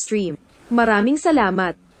like the stream. Maraming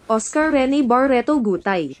salamat. Oscar Rene Barreto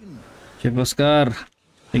Gutay. Chef Oscar,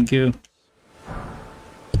 thank you.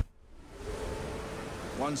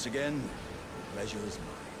 Once again, pleasure is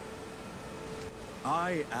mine.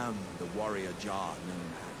 I am the warrior Jar known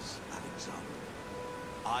as Alexander.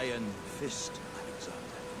 Iron Fist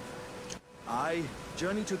Alexander. I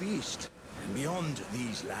journey to the east. And beyond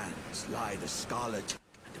these lands lie the Scarlet,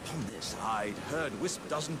 and upon this I'd heard whisper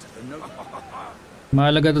doesn't know.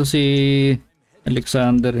 Mahalaga to si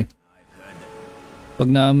Alexander eh. Pag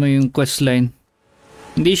naamoy yung questline.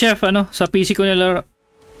 Hindi chef, sa PC ko nila.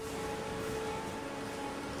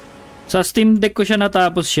 Sa Steam Deck ko siya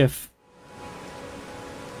natapos, chef.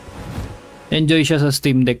 Enjoy siya sa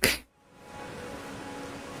Steam Deck.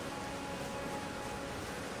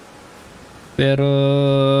 Pero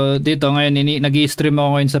dito ngayon nag-i-stream ako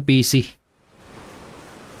ngayon sa PC.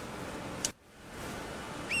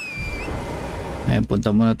 Ayun,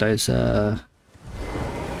 punta muna tayo sa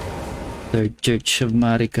Third Church of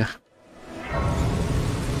Marika.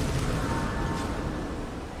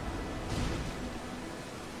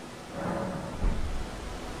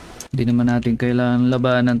 Hindi naman natin kailangan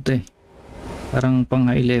labanan to eh. Parang pang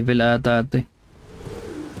high level ata ito eh.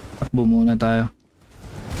 Takbo muna tayo.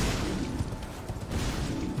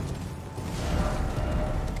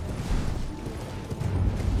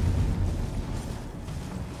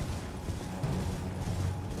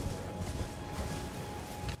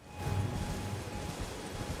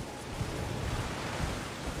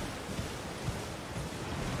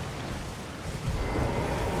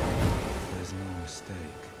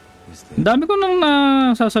 Ang dami ko nang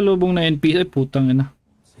nasasalubong na NPC. Ay, putang ina.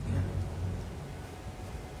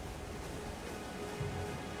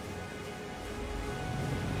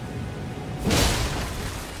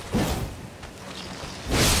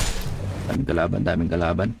 Daming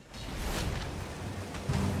kalaban.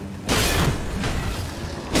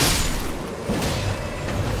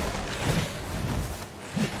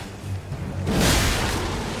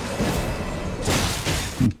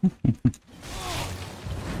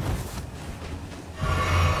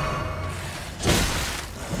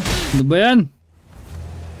 Ano ba yan?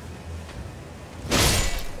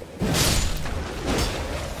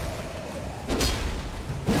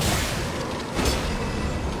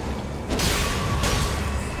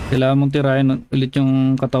 Kailangan mong tirahin ulit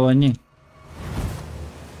yung katawan niya eh.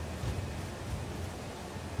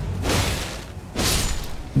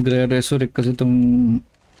 Nagre-resurrect kasi itong...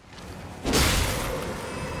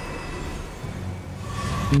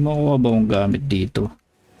 Hindi makuha ba akong gamit dito?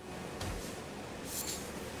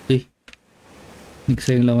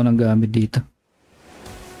 Nagsayang lang ako ng gamit dito.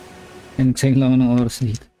 Nagsayang lang ako ng oras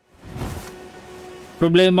dito.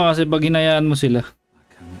 Problema kasi pag hinayaan mo sila,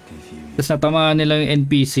 tapos natamaan nila yung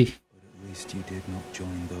NPC,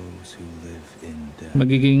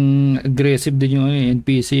 magiging aggressive din yung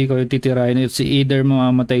NPC. Ikaw yung titirahin. It's either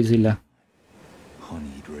mamamatay sila.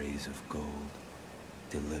 Honeyed rays of gold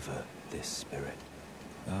deliver this spirit.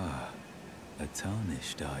 A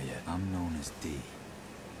tarnished are you? I'm known as D.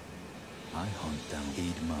 I hunt down,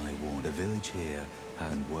 heed my warning. The village here,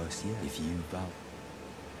 and worse yet, if you bow,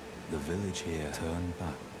 the village here turn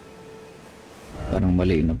back. Parang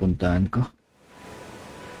mali na puntahan ko.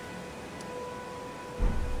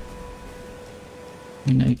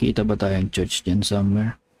 May nakikita ba tayong church dyan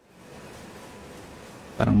somewhere?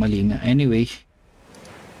 Parang mali nga. Anyway,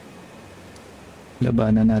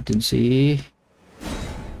 labanan natin si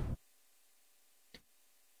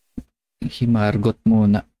Margit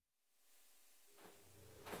muna.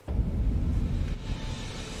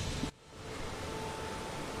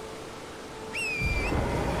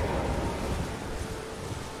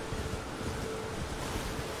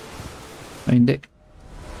 Ay, hindi.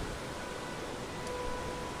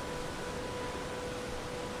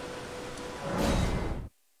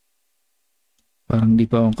 Parang di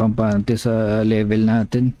pa akong kampante sa level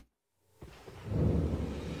natin.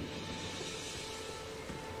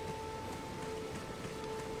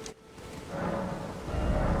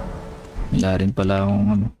 Wala rin pala akong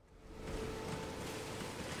ano.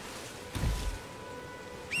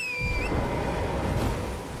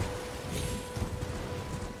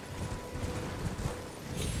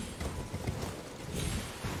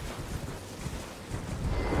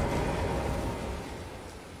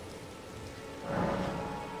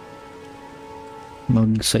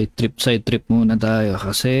 Mag side trip muna tayo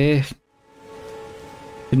kasi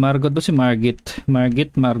si Margit ba si Margit?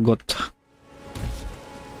 Margit.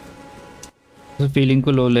 So feeling ko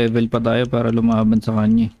low level pa tayo para lumaban sa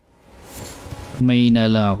kanya. Mahina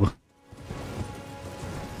lang ako.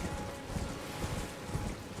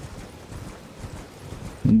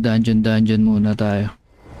 Mag dungeon muna tayo.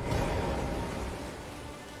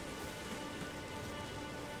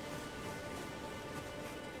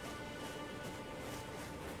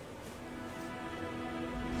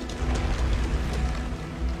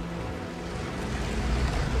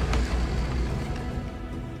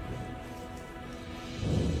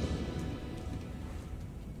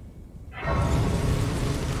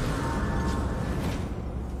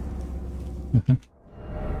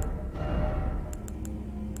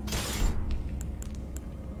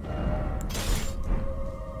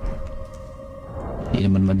 Hindi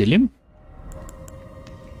naman madilim.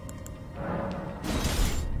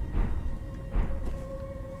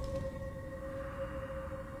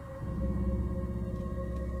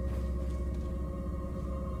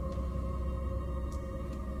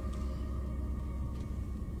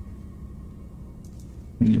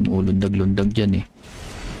 Lumulundag-lundag dyan eh.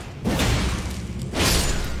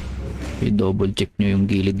 I-double check nyo yung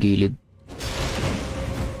gilid-gilid.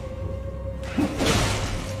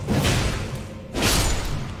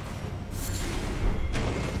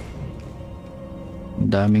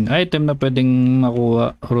 Daming item na pwedeng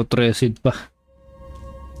makuha. Root resid pa.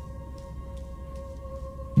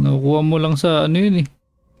 Nakukuha mo lang sa ano yun eh.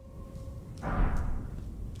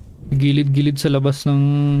 Gilid-gilid sa labas ng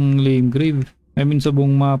Lame Grave. I mean sa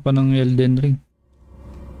buong mapa ng Elden Ring.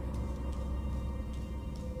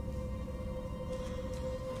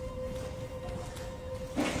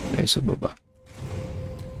 Okay, sa baba.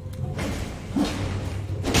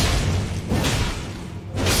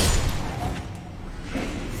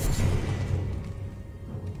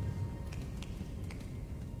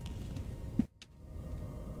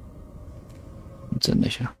 Saan na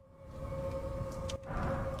siya?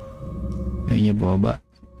 Ayun niya baba.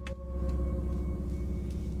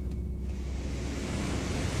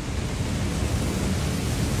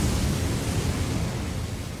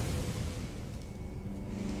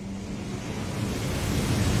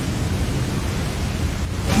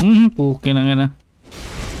 Pukin na nga na.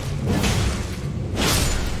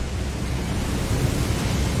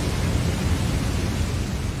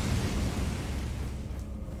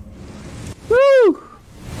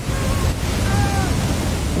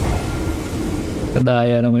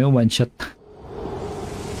 Kadaya naman yung one shot.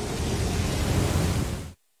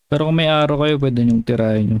 Pero kung may arrow kayo, pwede nyong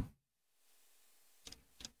tirahin nyo.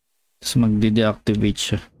 Tapos magde-deactivate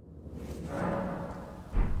siya.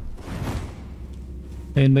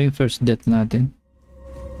 Ayun ba yung first death natin?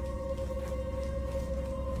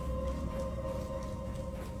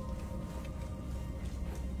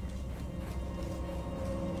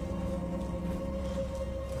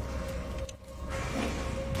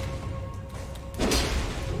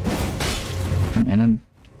 Ayan.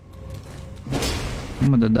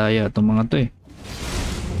 Madadaya itong mga to eh.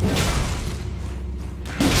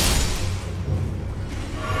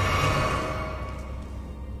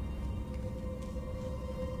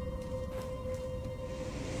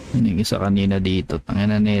 Yung isa kanina dito.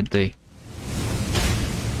 Tangina na ito eh.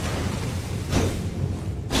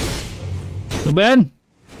 Ano ba yan?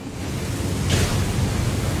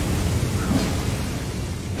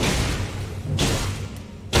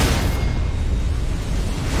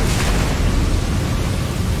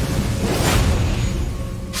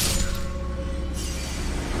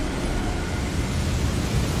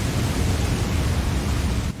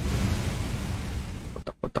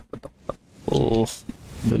 Oh,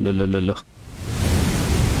 lolo.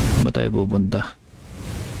 Ba tayo pupunta?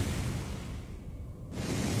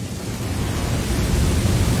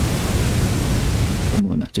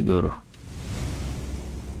 Muna siguro.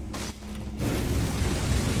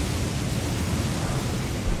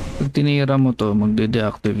 Pag tinira mo to,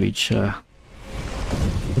 magde-deactivate siya.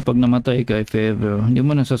 Kapag namatay ka, if ever, hindi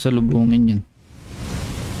mo nasasalubungin yun.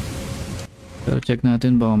 Pero check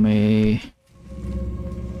natin baka may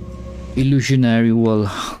illusionary wall.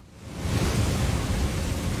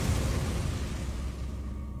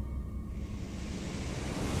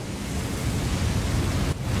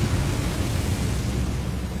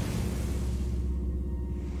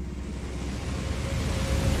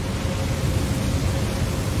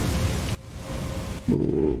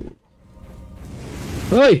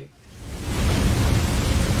 Hoy!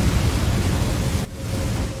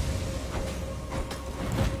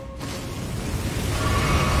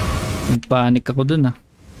 Panik ako dun ah.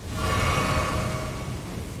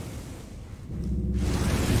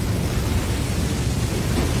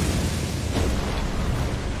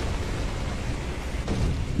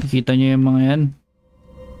 Nakita nyo yung mga yan?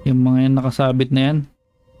 Yung mga yan nakasabit na yan?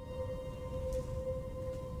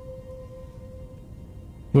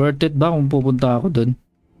 Worth it ba kung pupunta ako dun?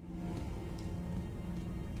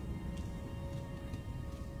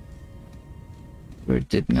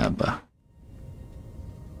 Worth it nga ba?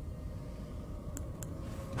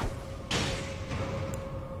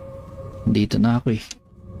 Dito na ako eh.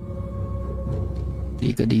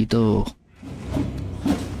 Di ka dito.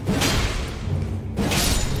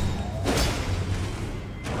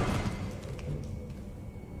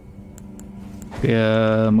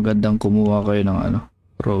 Kaya magandang kumuha kayo ng ano,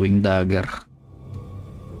 throwing dagger.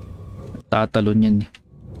 Tatalon yan eh.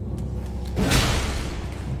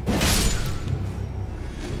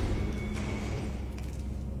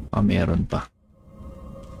 Meron pa.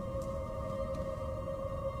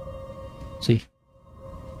 See?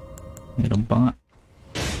 Meron pa nga.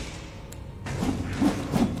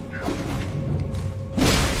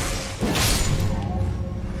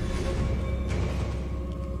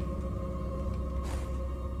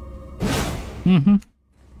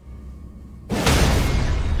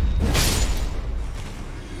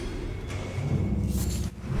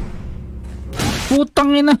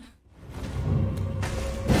 Putang ina.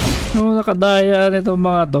 Ano nakadaya nito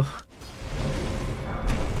mga to?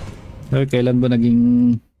 Pero kailan ba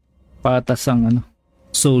naging patas ang ano,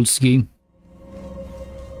 Souls game?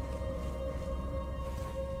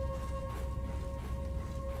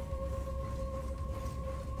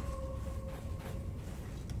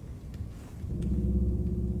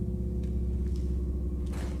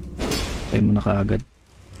 Tayo mo na kaagad.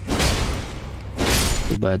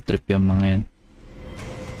 Bad trip yung mga yan.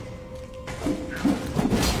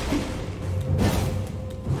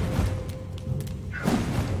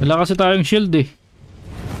 Wala kasi tayong shield eh.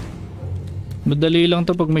 Madali lang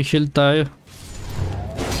to pag may shield tayo.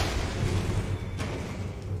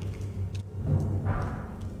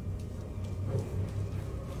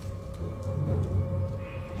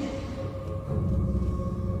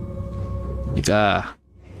 Ika.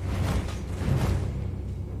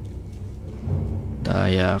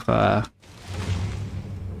 Daya ka.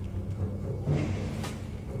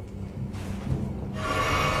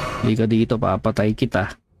 Hindi ka dito, papatay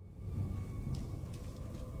kita.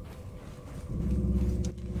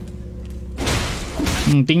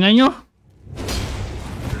 Tingnan nyo.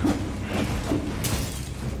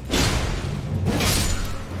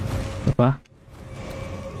 Apa?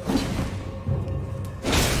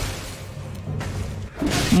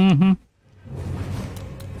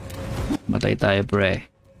 Matay tayo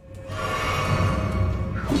pre.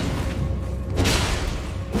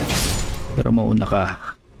 Pero mauna ka.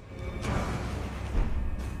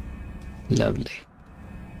 Lovely.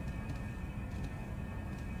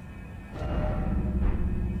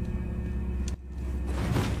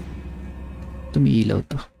 Tumiilaw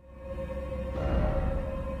to.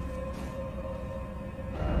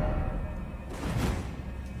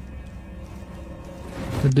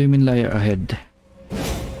 What do you mean liar ahead?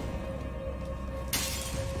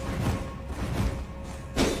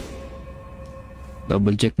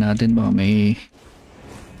 Double check natin baka may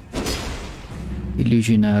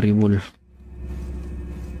illusionary wall.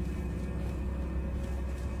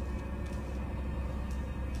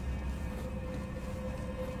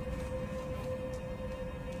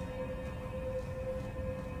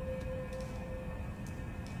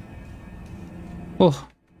 Oh.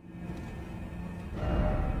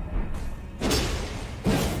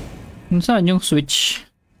 Saan yung switch?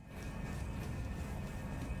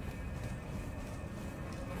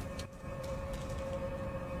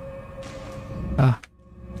 Ah.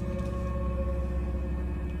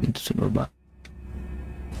 Dito sa baba.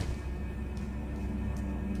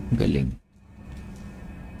 Galing.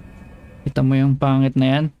 Kita mo yung pangit na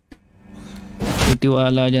yan?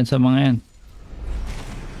 Titiwala dyan sa mga yan.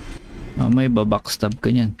 May babackstab ka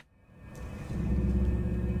niyan.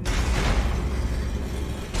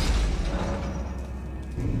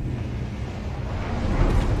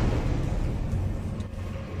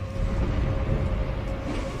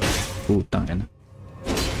 Putang ina.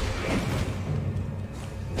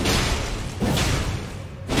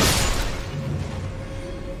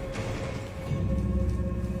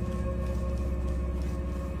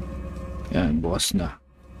 Yan, bukas na.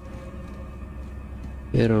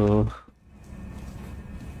 Pero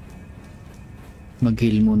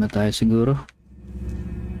mag-heal muna tayo siguro.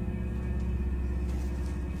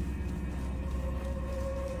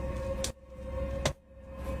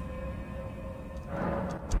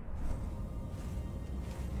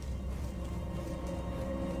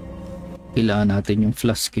 Kailangan natin yung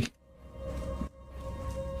flask eh.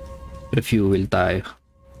 Refuel tayo.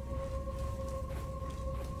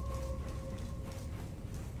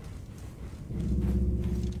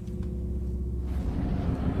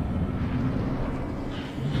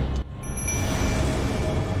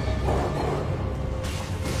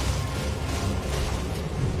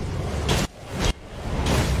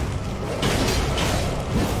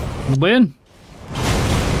 Ano ba yan?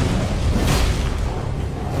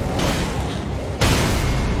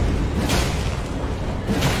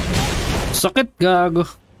 Sakit, gago.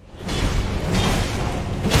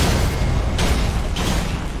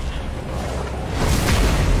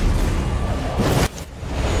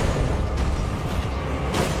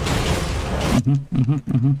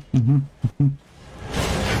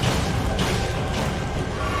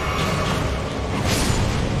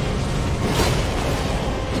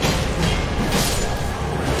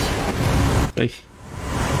 Okay.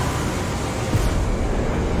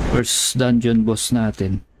 First dungeon boss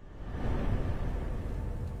natin.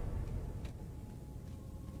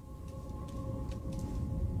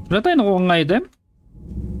 Wala tayo nakuha ng item?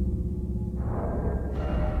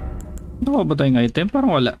 Nakuha ba tayong item?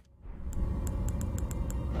 Parang wala.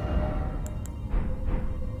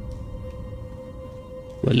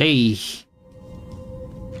 Wala eh.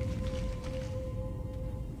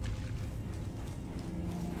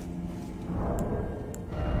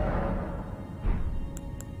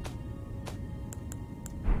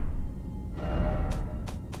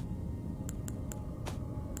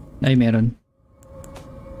 Ay, meron.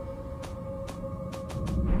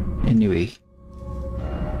 Anyway.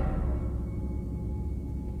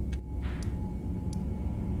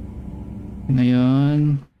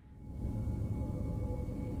 Ngayon,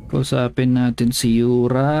 kausapin natin si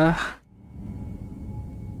Yura.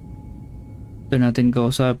 Ito natin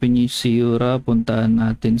kausapin si Yura. Puntahan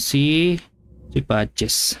natin si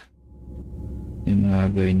Patches. Yung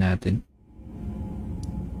mga gawin natin.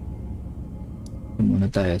 Muna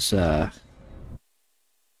tayo sa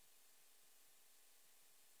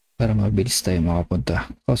para mabilis tayo makapunta.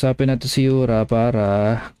 Kausapin natin si Yura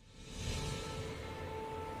para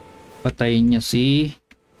patayin niya si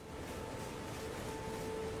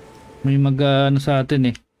may ano sa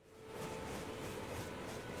atin eh.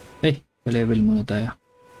 Pa-level muna tayo.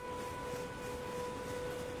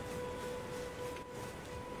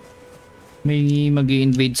 May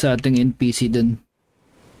mag-i-invade sa ating NPC dun.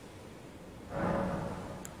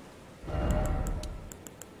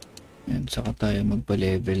 Yan, saka tayo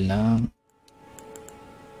magpa-level ng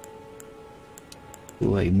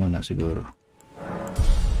buhay muna siguro.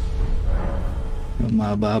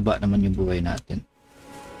 Mahaba-haba naman yung buhay natin.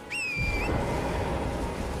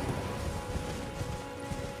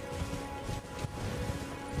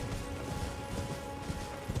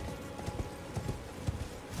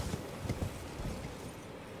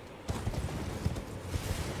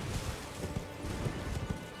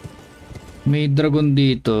 May dragon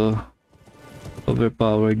dito.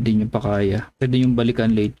 Overpowered din yung pakaya. Pwede yung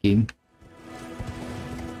balikan late game.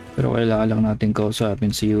 Pero kailangan lang natin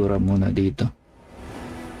kausapin si Yura muna dito.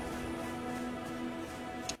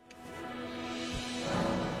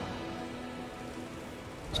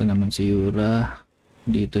 Saan naman si Yura?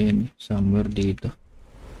 Dito yun. Somewhere dito.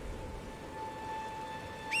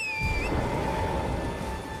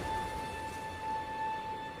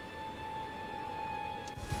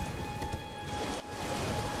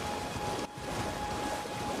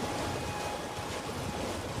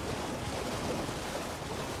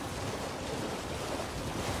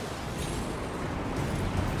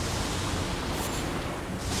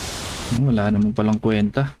 Wala naman palang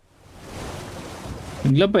kwenta.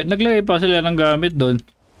 Naglagay pa sila ng gamit doon.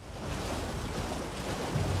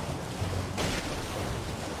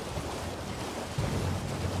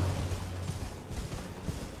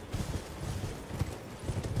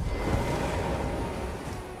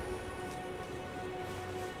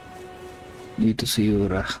 Dito si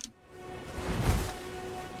Yura.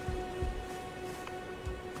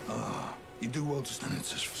 You do well to stand it,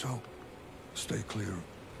 so stay clear.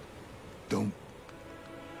 Don't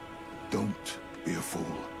be a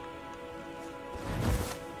fool.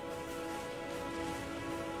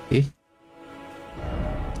 Okay.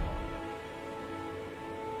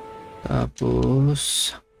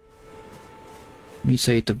 Tapos may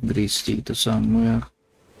site of grace dito somewhere.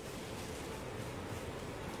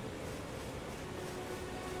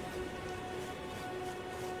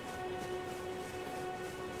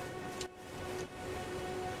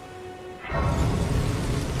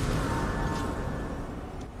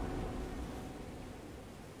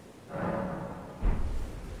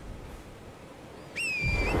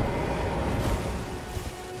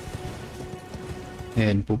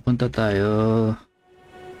 Ayan, pupunta tayo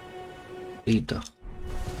dito.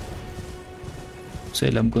 So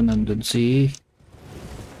alam ko nandun si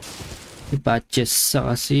Patches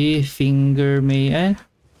saka si Finger may ano?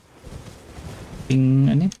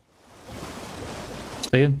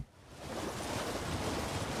 Basta yun.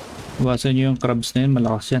 Iwasan nyo yung crabs na yun,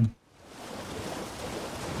 malakas yan.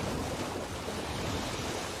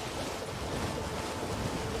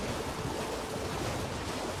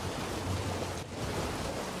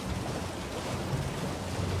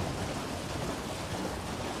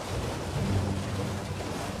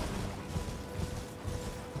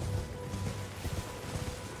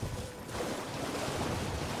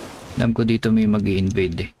 Alam ko dito may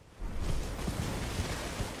mag-i-invade eh.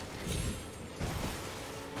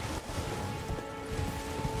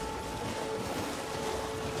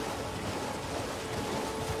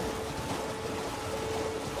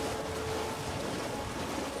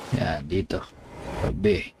 Yan, dito.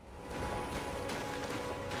 Tabi.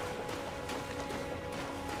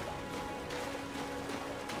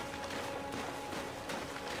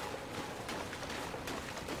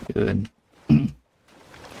 Yun.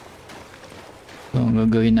 So, ang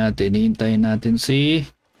gagawin natin, hihintayin natin si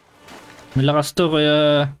malakas to,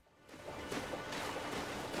 kaya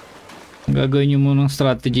ang gagawin nyo munang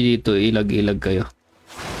strategy dito, ilag-ilag kayo.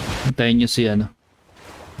 Hintayin nyo si ano.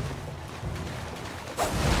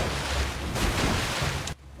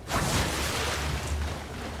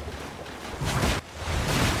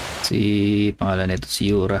 Si pangalan nito,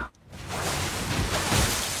 si Yura.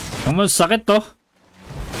 Ang masakit to.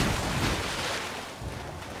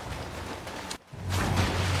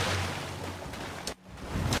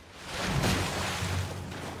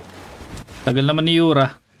 Tagal naman ni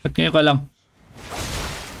Yura. Ba't ngayon ka lang?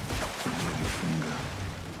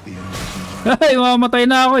 Ay, mamamatay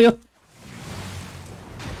na ako yun.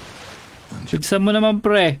 Bigsan mo naman,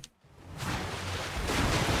 pre.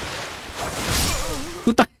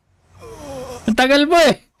 Puta. Ang tagal mo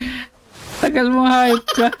eh. Tagal mo hype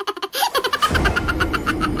ka.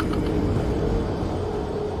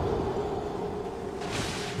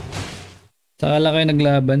 Saka lang kayo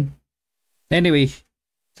naglaban. Anyway.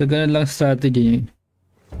 So, ganun lang strategy nyo.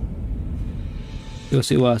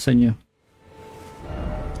 Tapos iwasan nyo.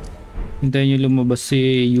 Hintayin nyo lumabas si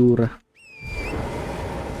Yura.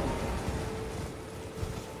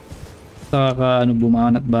 Saka ano,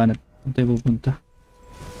 bumanat-banat. Saan tayo pupunta?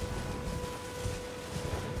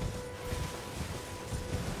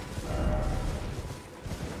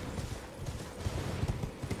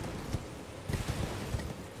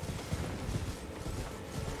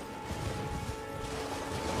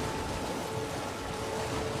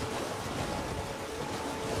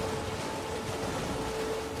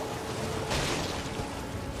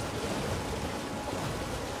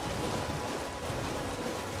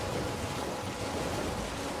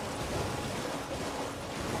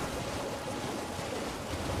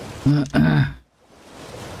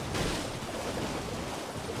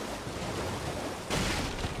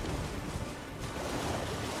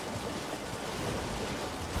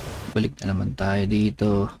 Balik na naman tayo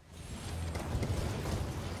dito.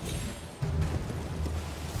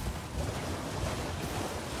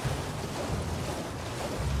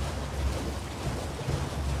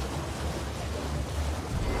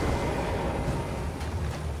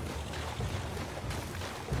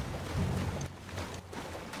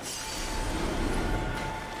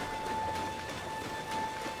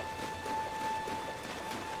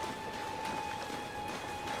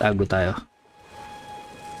 Tago tayo.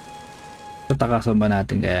 Tatakasan ba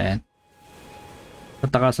natin kaya yan?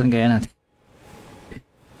 Tatakasan kaya natin?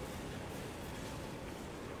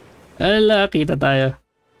 Ala, kita tayo.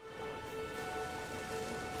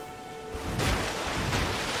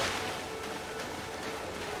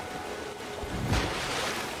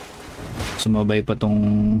 Sumabay pa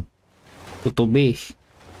tong tutubi.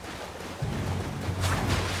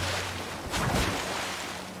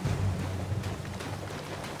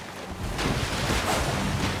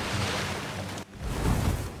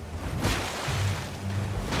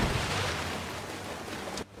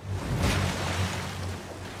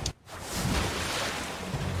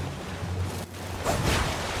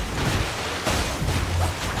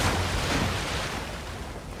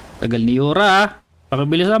 Tagal ni Yura ah.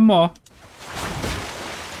 Pakibilisan mo.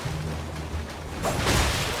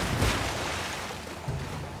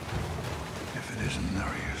 If it isn't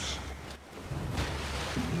Nereus,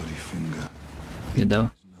 the bloody finger. Yan daw.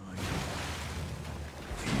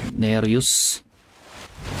 Nereus.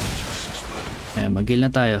 Mag-heal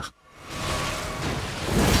na tayo.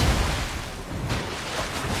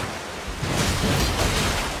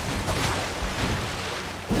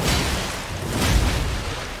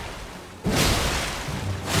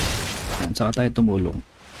 Saka tayo tumulong.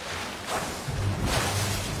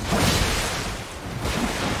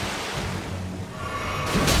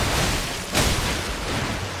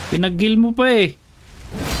 Pinag-heal mo pa eh.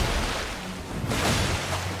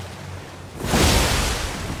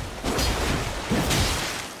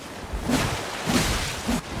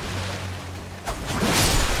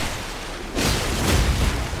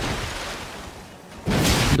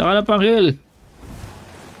 Hindi ka na pang heal.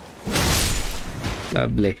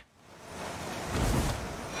 Lovely.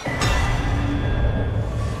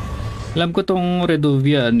 Alam ko tong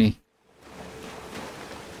Redovia ano eh.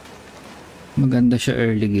 Maganda siya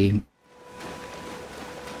early game.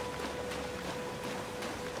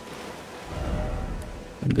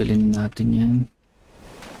 Tanggalin natin yan.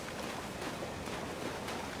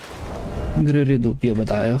 Nagre-Redovia ba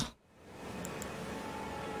tayo?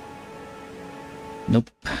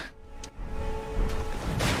 Nope.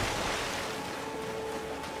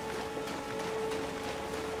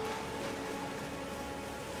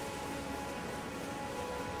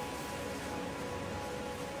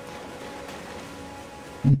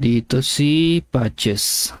 Dito si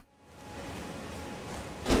Patches.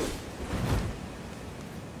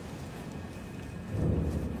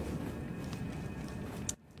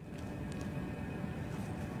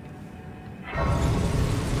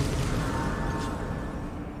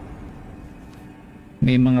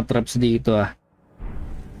 May mga traps dito ah.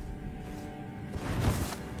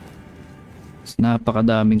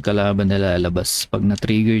 Napakadaming kalaban na lalabas pag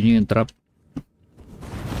na-trigger nyo yung trap.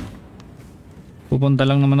 Pupunta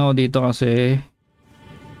lang naman ako dito kasi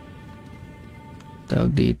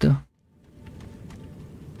tawag dito.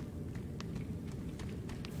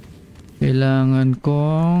 Kailangan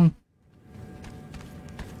kong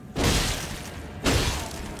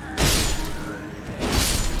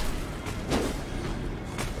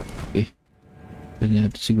pwede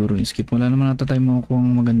natin siguro skip. Wala naman nata tayo makukuha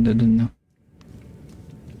ang maganda dun no?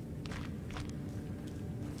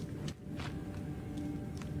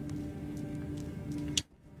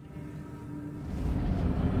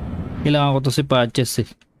 Kailangan ko to si Patches eh.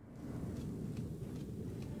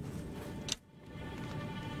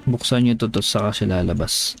 Buksan nyo to saka siya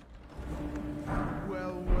lalabas.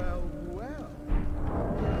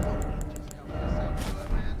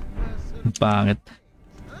 Ang pangit.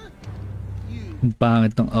 Ang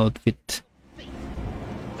pangit ng outfit.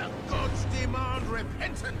 The gods demand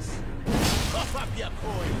repentance. Cough up your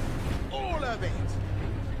coin. All of it.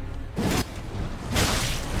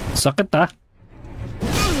 Sakit ah.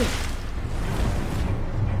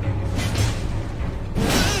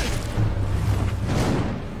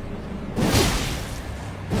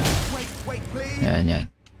 Wait, please. Yan.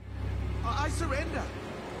 I surrender.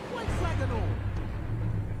 White flag and all.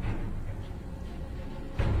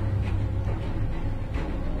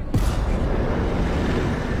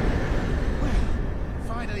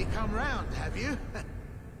 come round, have you?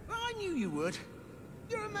 I knew you would.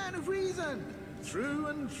 You're a man of reason. True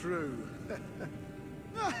and true.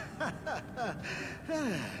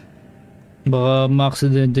 Baka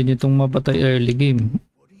ma-accident din itong mapatay early game.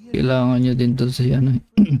 Kailangan nyo din to sa ano.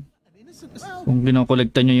 Kung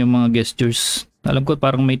kinokolekta nyo yung mga gestures. Alam ko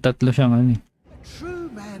parang may tatlo siyang ano.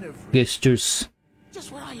 Gestures.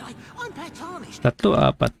 Tatlo,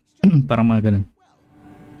 apat. Parang mga ganun.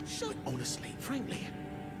 Honestly, frankly.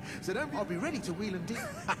 So I'll be ready to wheel and deal.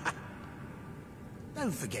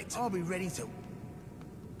 Don't forget, I'll be ready to...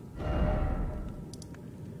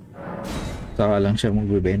 Saka lang siya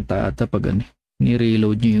magbibenta ata pag ano,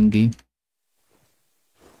 ni-reload nyo yung game.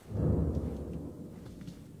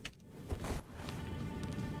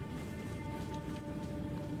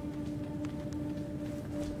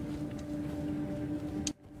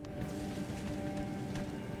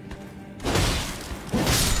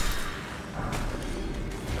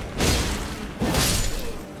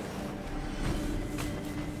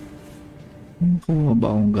 Kuha ba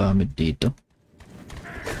akong gamit dito?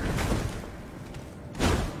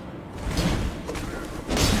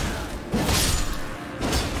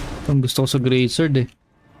 Ang gusto ko sa Great Sword eh.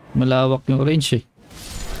 Malawak yung range eh.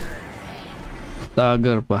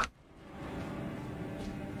 Dagger pa.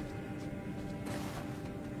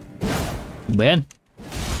 Ba yan?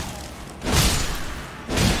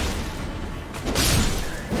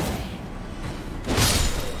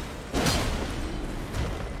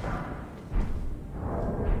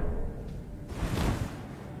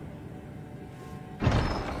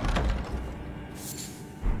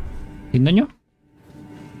 Tingnan nyo.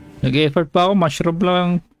 Nag-effort pa ako,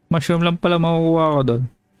 mushroom lang pala makukuha ko doon.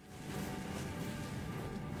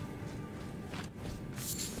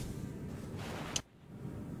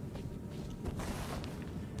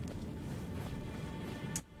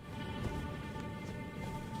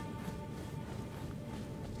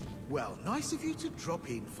 Well, nice of you to drop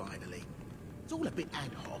in finally. It's all a bit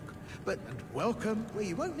ad hoc, but and welcome where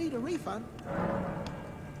you won't need a refund.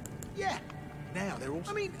 Yeah, now they're all...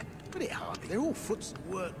 I mean, but it hardly. They're all foots at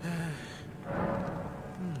work.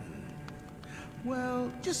 Well,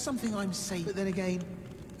 just something I'm saying. But then again,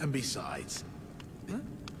 and besides,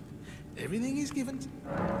 everything is given.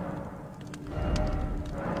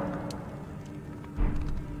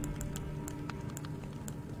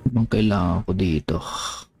 Bang kailangan ko dito?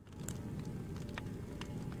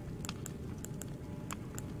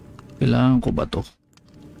 Kailangan ko ba to?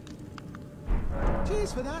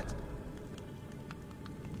 Cheers for that.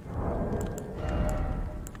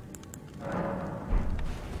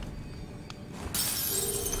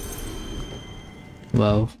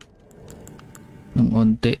 Wow. Ng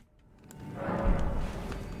onte.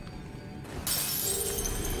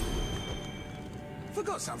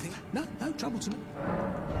 Forgot something. No trouble to me.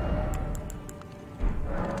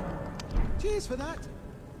 Cheers for that.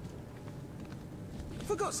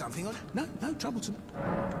 Forgot something on. No trouble to me.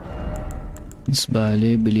 Mas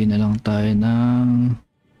bale, bili na lang tayo ng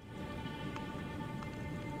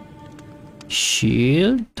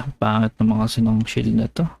shield. Ang pangit naman kasi ng shield na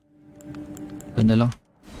to. Ito na lang.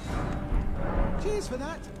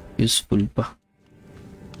 Useful pa.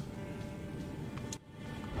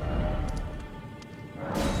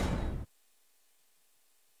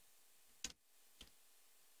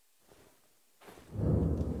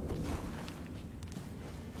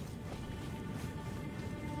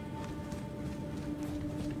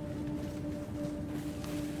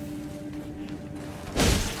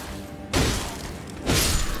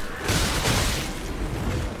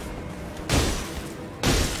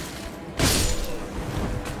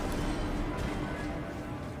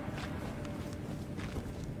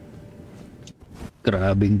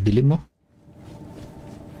 Grabing dilim mo.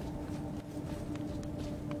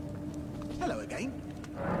 Hello again.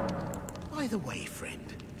 By the way,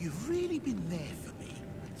 friend, you've really been there for me.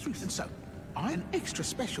 And so, I'm extra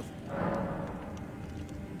special.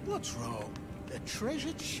 What's wrong? The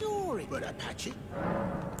treasure, sure, but Apache.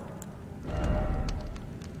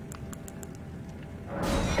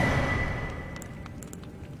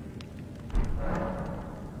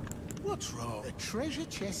 What's wrong? The treasure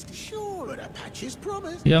chest, sure, but Apache's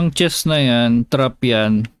promise. Yung chest na yan, trap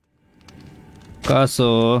yan.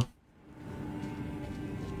 Kaso,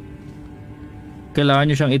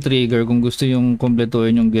 kailangan nyo siyang i-trigger kung gusto yung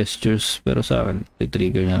kompletuhin yung gestures. Pero sa akin,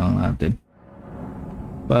 i-trigger na lang natin.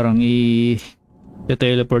 Parang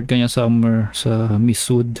i-teleport ka niya somewhere sa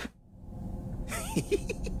Mistwood.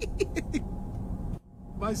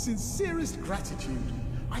 My sincerest gratitude.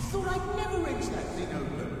 I thought I'd never reach that thing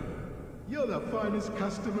open. You're the finest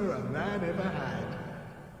customer a man ever had.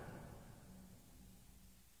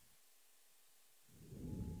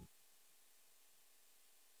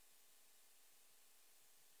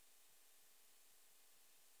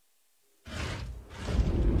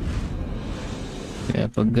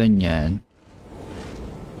 Kaya pag ganyan,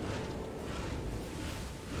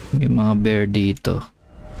 may mga bear dito.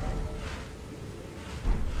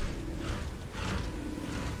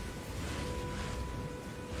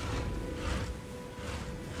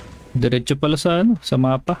 Diretso pala sa ano, sa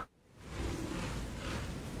mapa.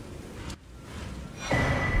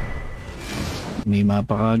 May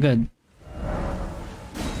mapa kagad.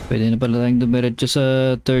 Pwede na pala tayong dumiretso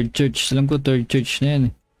sa third church. Alam ko third church na yan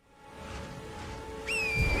eh.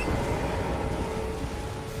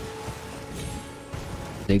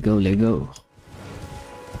 Lego, Lego.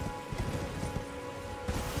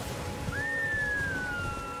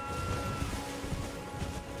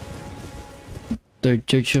 Third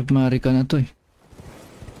Church of Marika na to eh.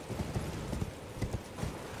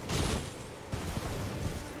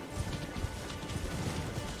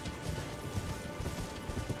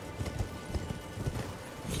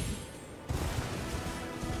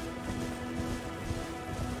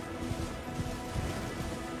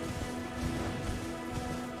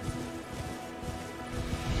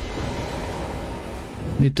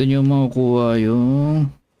 Dito nyo makukuha yung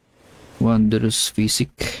Wondrous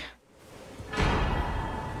Physic.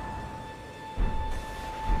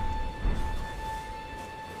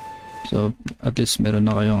 So, at least meron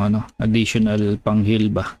na kayong ano, additional pang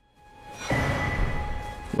heal ba?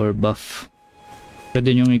 Or buff.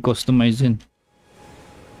 Pwede nyo i-customize din.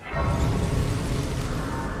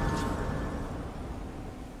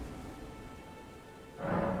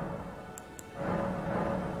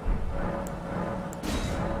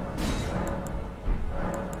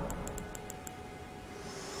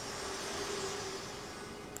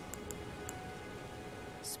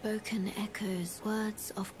 Spoken echoes words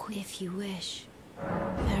of if you wish.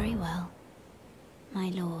 Very well, my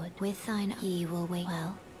lord. With thine ye will wait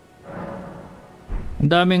well. Ang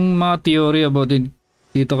daming mga theory about it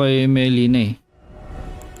dito kay Melina eh.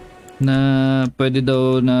 Na pwede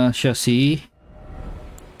daw na siya si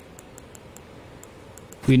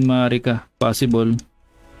Queen Marika. Possible.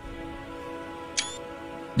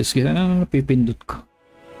 Diski na napipindot ko.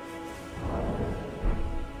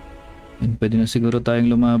 And pwede na siguro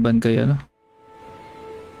tayong lumaban kay ano.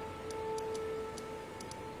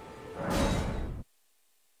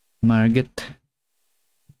 Margit.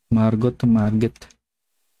 Margit.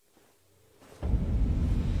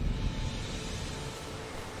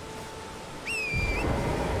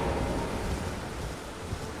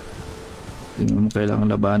 Hindi mo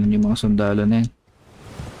kailangan labanan yung mga sundalo na yan.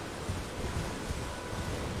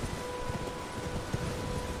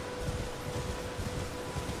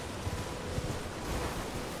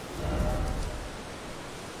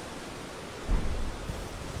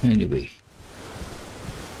 Anyway,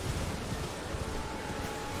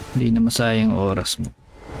 hindi na masayang oras mo.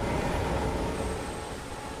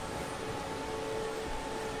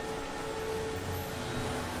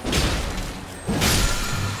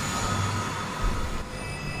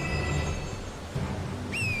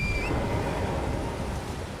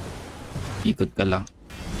 Ikot ka lang.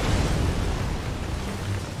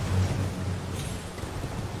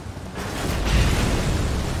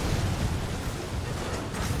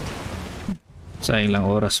 Sayang lang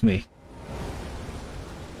oras mo eh.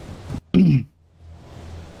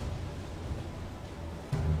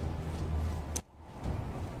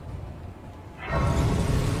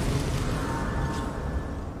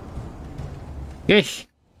 Okay.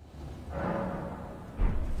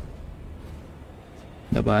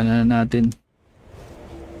 Labanan na natin.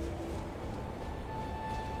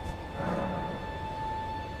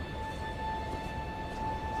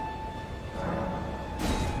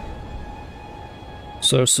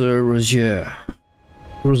 Sorcerer Rozier.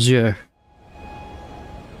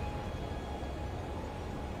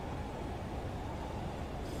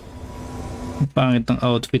 Ang pangit ng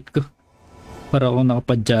outfit ko. Para akong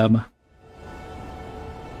nakapajama.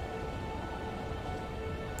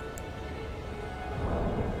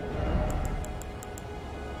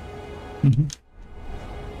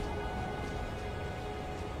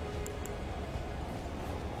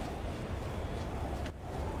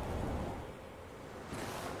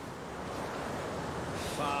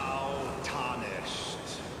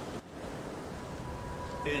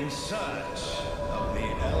 In search of the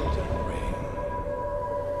Elden Ring.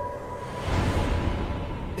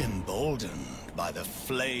 Emboldened by the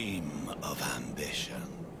flame of ambition.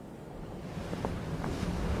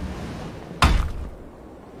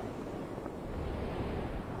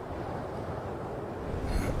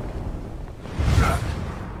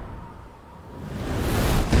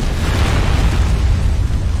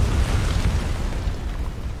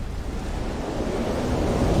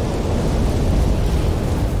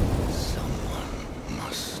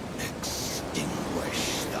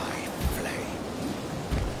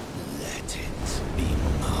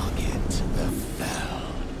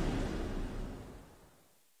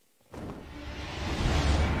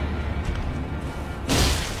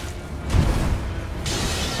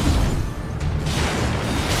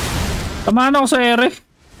 Tamaan ako sa ere.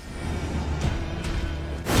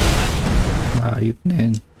 Ayop na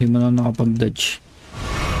yan. Hindi mo na nakapag-dodge.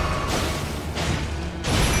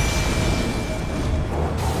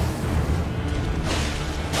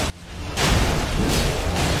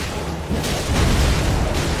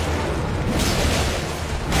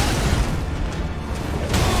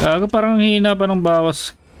 Kaga parang hina pa ng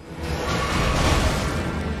bawas.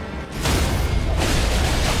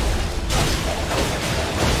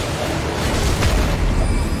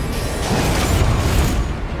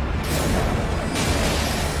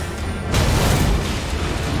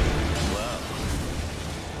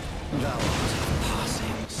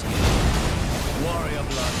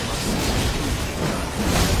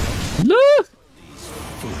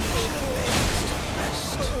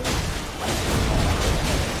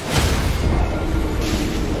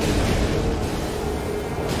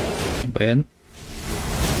 Ayan.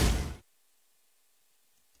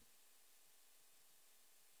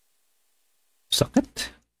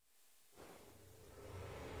 Sakit.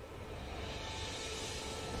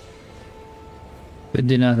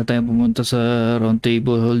 Pwede na tayo pumunta sa round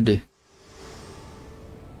table hold eh.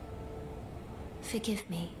 Forgive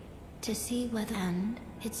me. To see whether and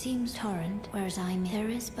it seems torrent, whereas there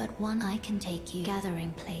is but one I can take you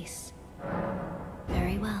gathering place.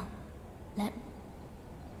 Very well. Let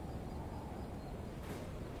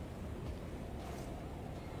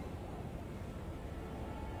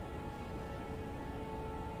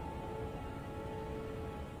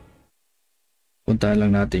puntahan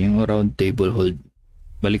lang natin yung round table hold.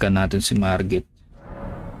 Balikan natin si Margit.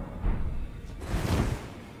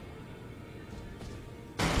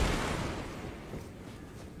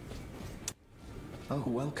 Oh,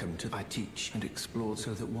 welcome to I teach and explore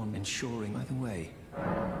so that one ensuring by the way.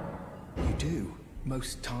 You do.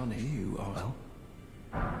 Most tarnish you are well.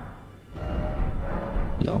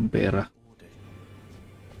 Wala akong pera.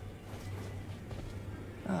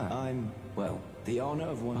 I'm well. The honor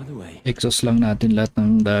of one. By the way, Exhaust lang natin lahat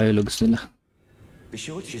ng dialogues nila. be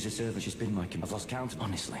sure she's a servant. She's been my. I've lost count.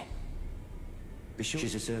 Honestly. Be sure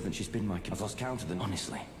she's a servant. She's been my. I've lost count of them.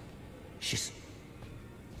 Honestly. She's.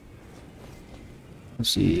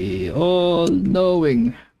 Si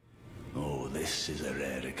all-knowing. Oh, this is a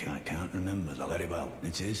rare occasion. I can't remember that very well.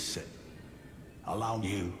 It is. Allow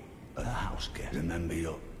you, a house guest, remember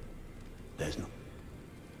your. There's no.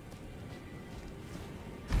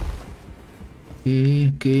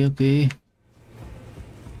 Okay.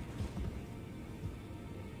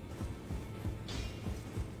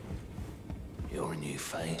 You're a new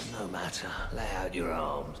fame, no matter. Lay out your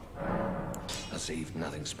arms. I see you've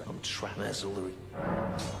nothing special. I'm trapped. That's all there is.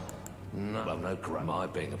 No, well, no crap. My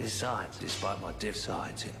being. Besides, despite my diff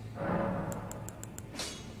sides here.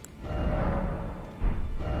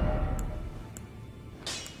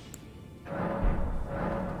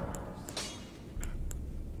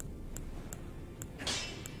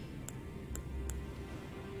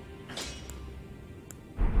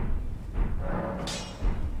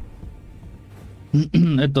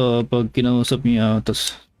 Ito, pag kinausap niyo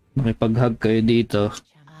tapos nakipag-hug kayo dito,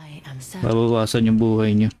 babawasan yung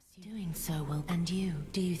buhay niyo. Doing so well. And you,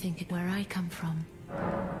 do you think where I come from?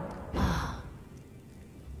 Ah.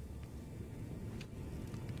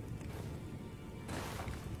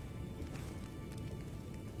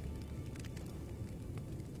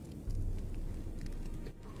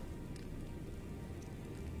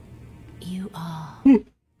 You are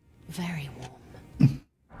very warm.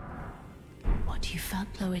 What you felt,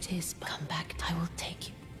 though it is, come back. I will take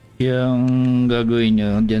you. Yung gagawin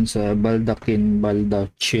nyo dyan sa baldachin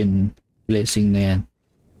blessing na yan,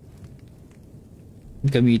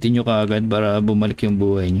 gamitin nyo kaagad para bumalik yung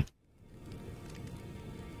buhay nyo.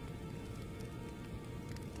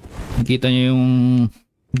 Nakita nyo yung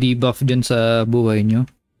debuff dyan sa buhay nyo.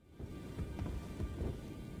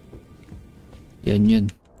 Yan.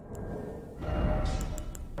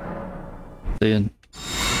 So yun.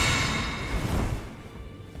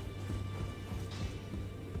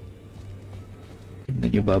 Tignan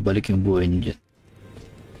nyo, babalik yung buhay nyo dyan.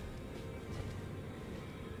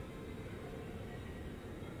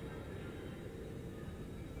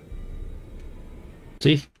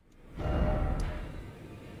 See?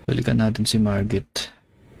 Balikan natin si Margit.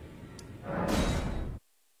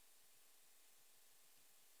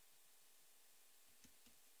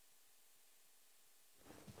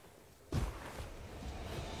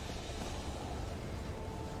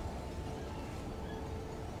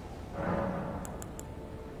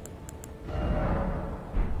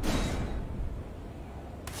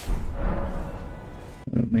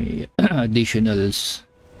 May additional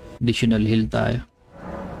heal tayo.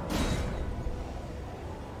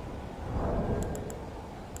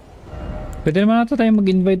 Pwede naman natin tayo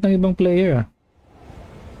mag-invite ng ibang player ah.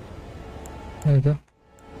 Ano ito?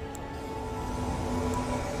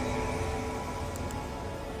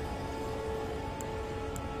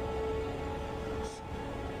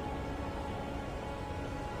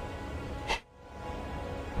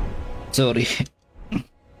 Sorry.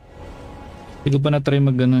 Hindi ko pa na-try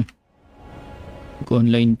mag-online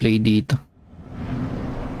play dito.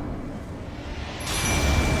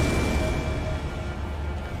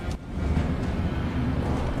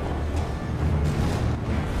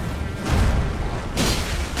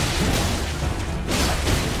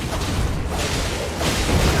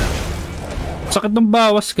 Sakit ng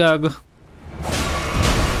bawas, gago.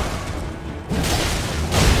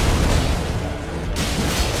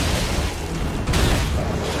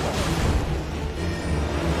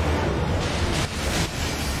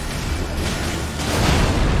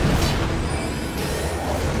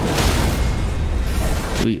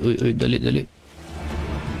 Uy, dali.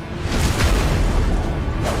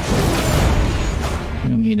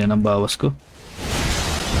 Yung hina ng bawas ko.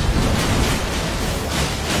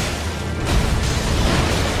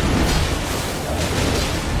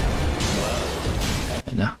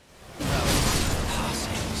 Ayan na.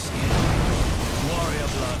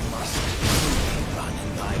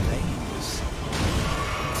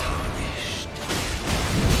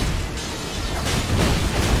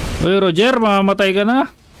 Uy, Roger, mamamatay ka na.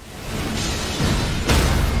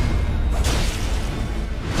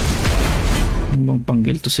 Ano bang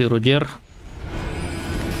panggil to si Roger?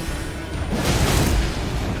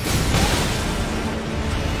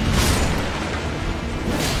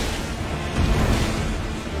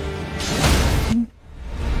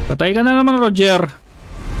 Patay ka na naman, Roger.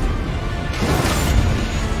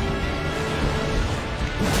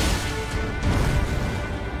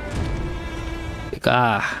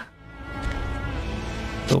 Teka.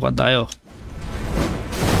 Tukan tayo.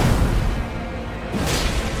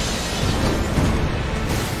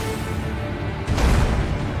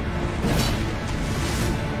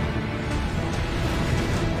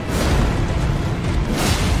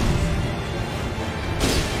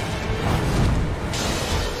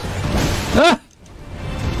 Ah!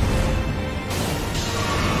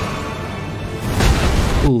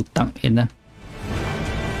 Utang ina.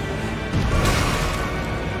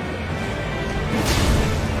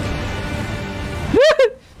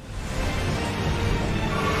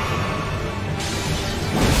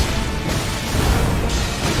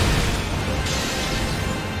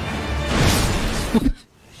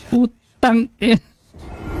 Utang ina.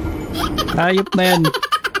 Ayop na yan.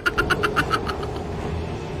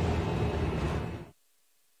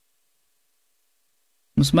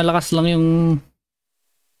 Mas malakas lang yung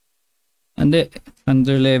hindi,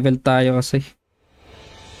 under level tayo kasi.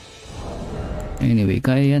 Anyway,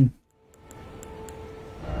 kaya yan.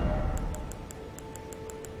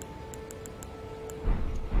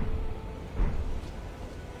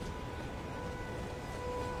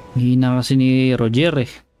 Hina kasi ni Roger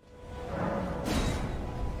eh.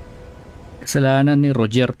 Kasalanan ni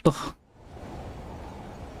Roger to.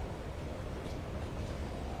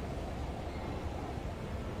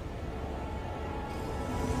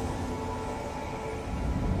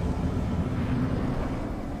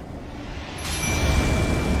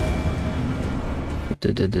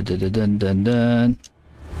 Dan.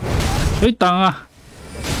 Uy, tanga.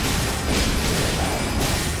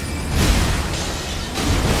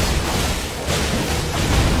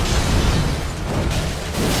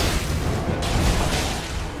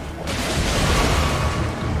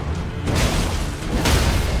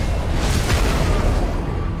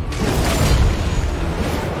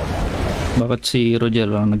 Bakit si Roger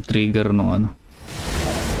lang nag-trigger nung ano?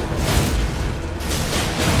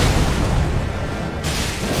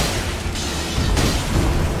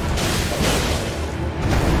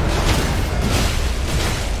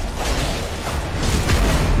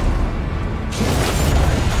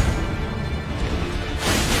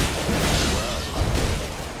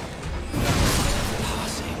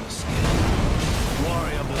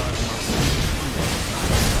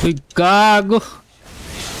 Uy, gago!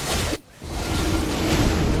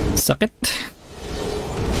 Sakit.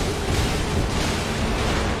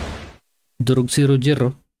 Durog si Roger,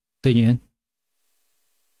 oh. Ito nyo yan.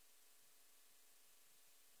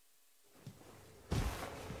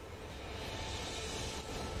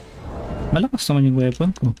 Malakas naman yung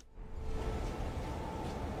weapon ko.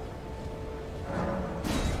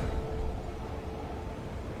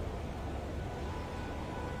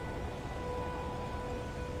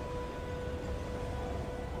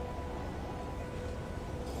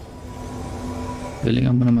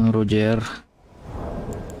 Galingan mo naman, Roger.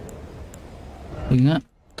 Sige nga,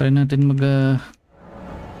 try natin mag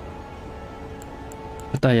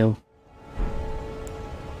patayaw.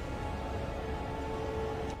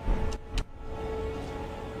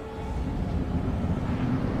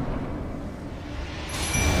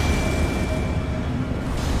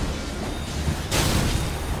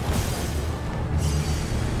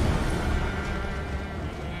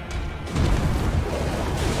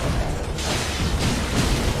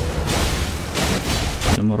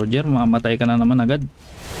 Alam mo Roger, mamamatay ka na naman agad.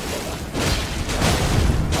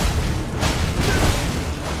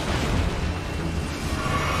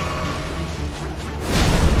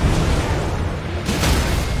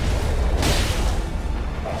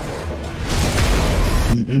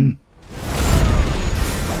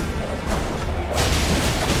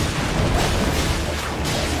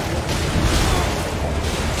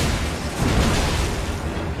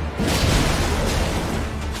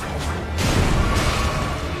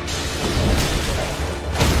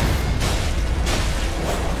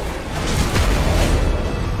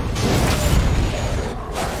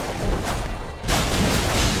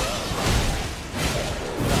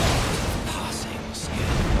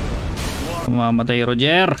 Mamamatay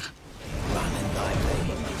Roger.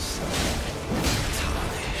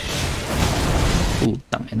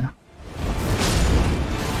 Putang ina.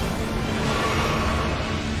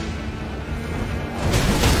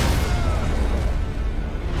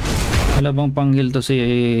 Wala bang panghil to si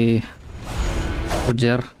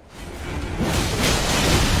Roger?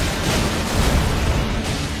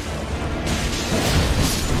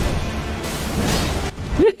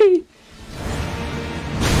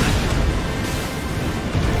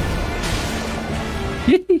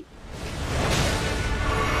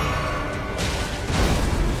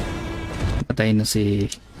 Patay na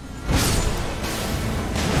si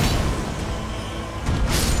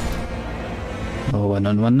one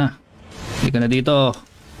on one na. Hindi ka na dito.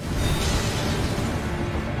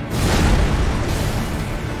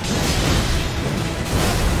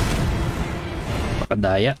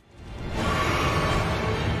 Pakadaya.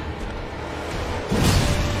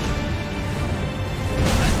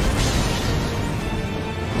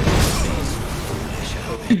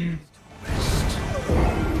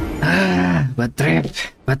 Bad trip,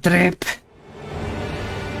 bad trip.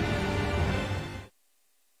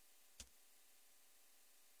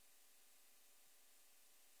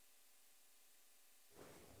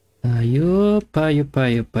 Ayup, ayup,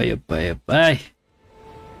 ayup, ayup, ayup. Ay,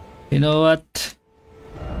 you know what?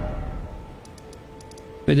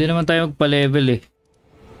 Pwede naman tayo magpa-level eh.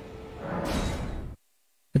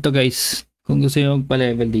 Ito guys, kung gusto nyo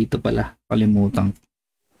magpa-level dito pala, kalimutan.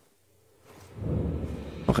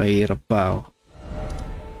 Pakahirap pa ako.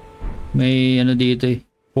 May ano dito eh,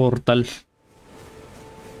 portal.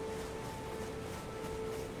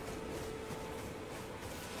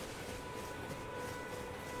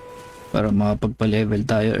 Para makapagpa-level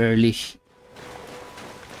tayo early.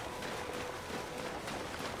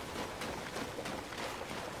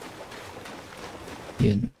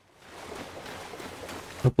 Yun.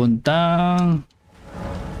 Papuntang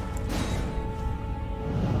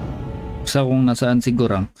sa kung nasaan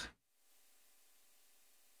sigurang.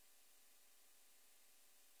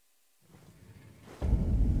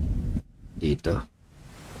 Dito.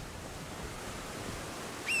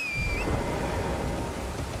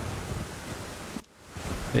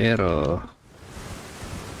 Pero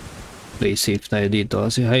play safe tayo dito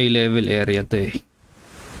kasi high level area to eh.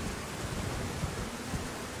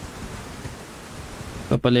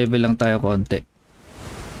 Papalevel lang tayo konti.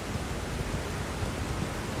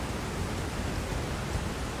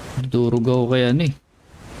 Durog ako kaya ni.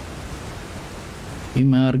 May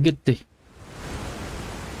Margit eh.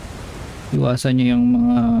 Iwasan nyo yung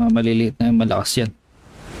mga maliliit na malakas yan.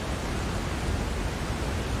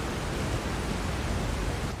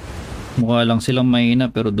 Mukha lang silang mahina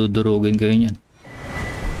pero dudurugin kayo niyan.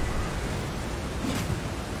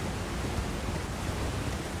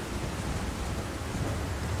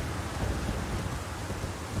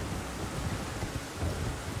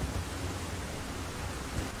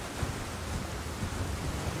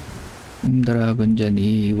 Yung dragon dyan,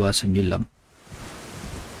 iiwasan nyo lang.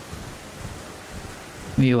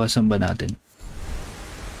 May iwasan ba natin?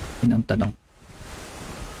 Yun ang tanong.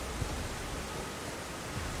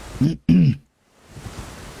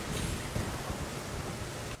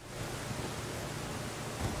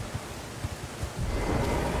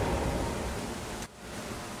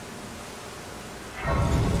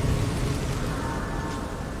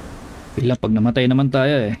 Pila pag namatay naman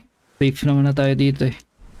tayo eh. Safe naman na tayo dito eh.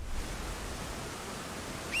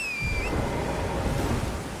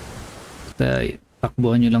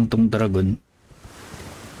 Takbuhan nyo lang tong dragon.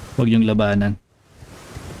 Huwag yung labanan.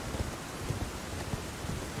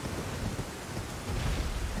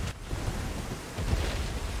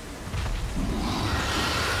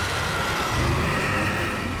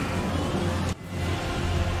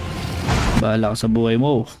 Bahala ka sa buhay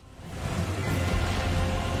mo.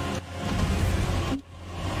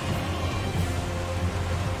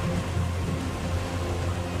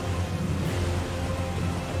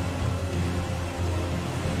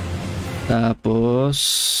 Tapos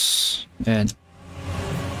ayan.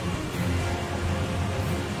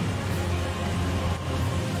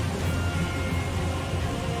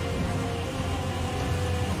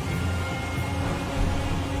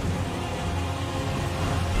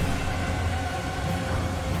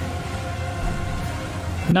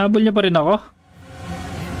 Nahabol niya pa rin ako.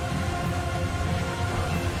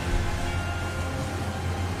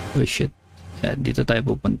 Oh shit. Ayan, dito tayo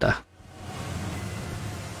pupunta.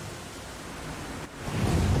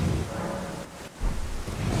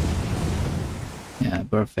 Yeah,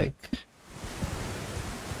 perfect.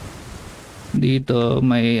 Dito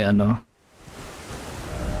may ano,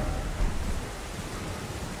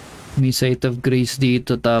 may site of grace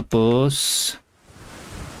dito, tapos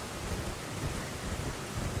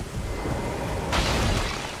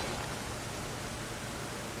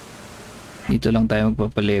dito lang tayo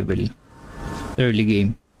magpapalevel early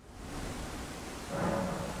game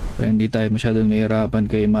para hindi tayo masyadong nahihirapan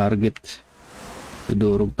kay Margit.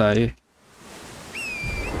 Tudurog tayo.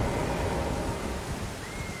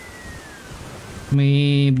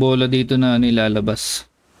 May bola dito na nilalabas.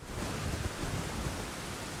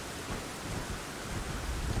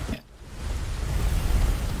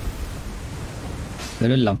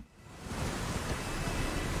 Ganun lang.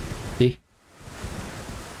 See?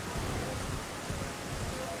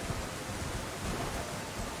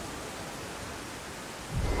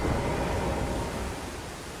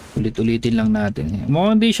 Ulit-ulitin lang natin.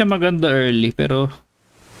 Mukhang hindi siya maganda early, pero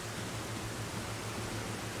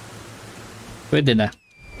pwede na.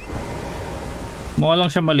 Mukha lang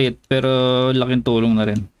siya maliit, pero laking tulong na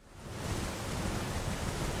rin.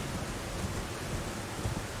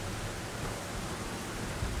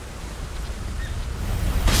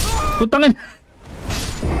 Putangin!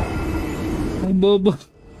 Ay, bobo.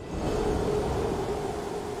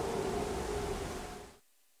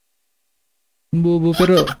 Bobo,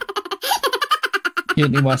 pero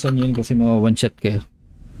yun, iwasan yun kasi mga one shot kayo.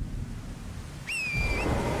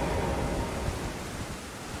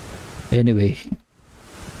 Anyway,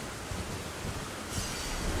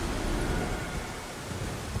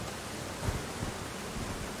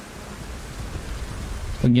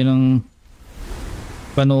 pag yun ang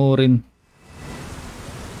panoorin,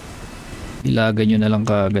 ilagan nyo na lang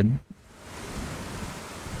kaagad.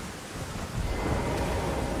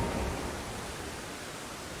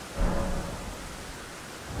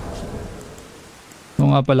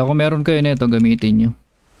 O nga pala, kung meron kayo nito, gamitin nyo.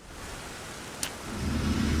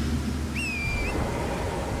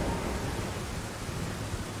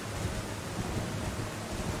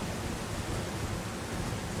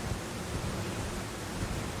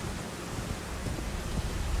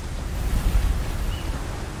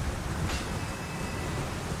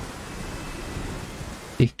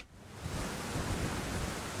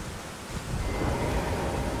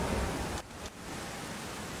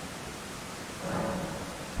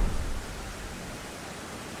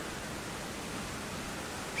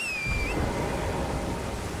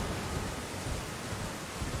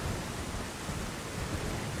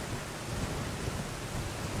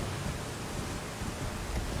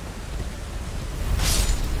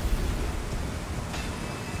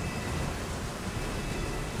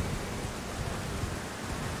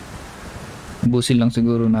 Ubusin lang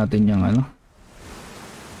siguro natin yung ano,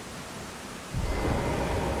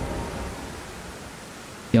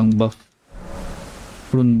 yung buff,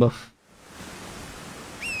 rune buff.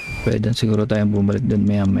 Pwede siguro tayong bumalik dun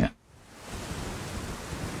maya maya.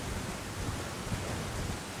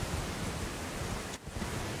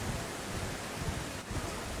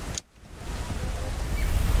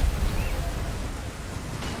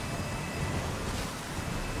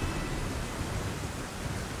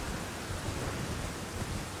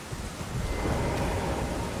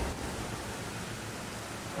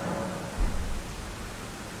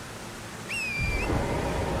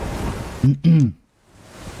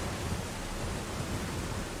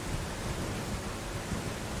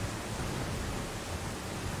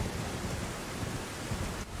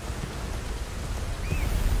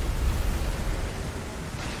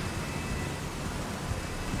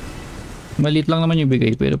 Maliit lang naman yung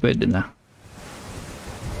bigay, pero pwede na.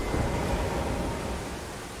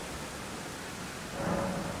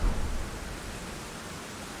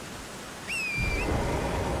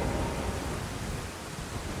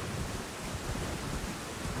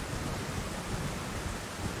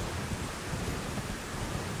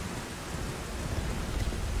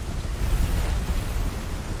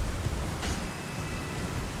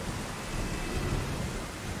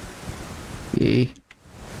 Okay.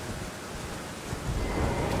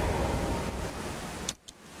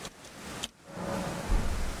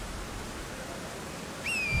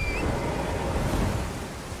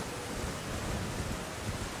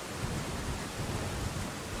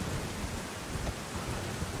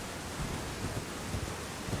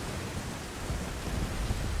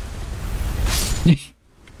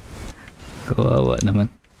 Kawawa naman.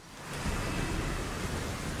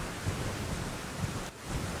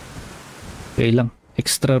 Okay lang.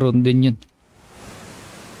 Extra round din yun.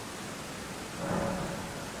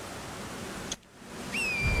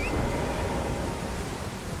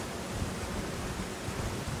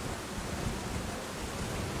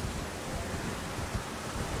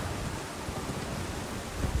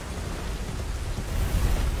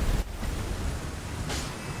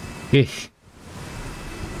 Okay.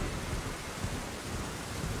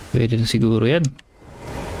 Pwede na siguro yan.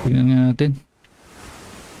 Tingnan nga natin.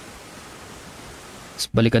 Tapos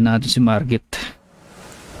balikan natin si Margit.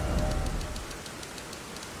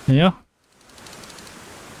 Ayo.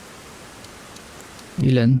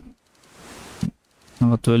 Ilan?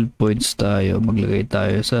 Naka 12 points tayo. Maglagay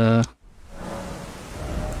tayo sa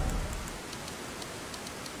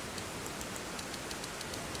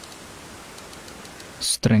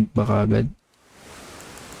strength ba kagad?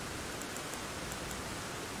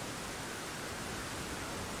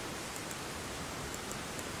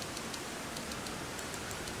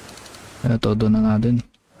 Todo na natin.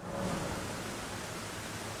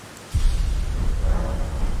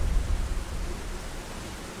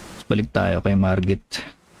 Balik tayo kay Margit.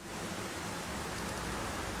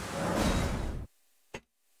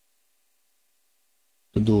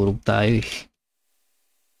 Tudurog tayo eh.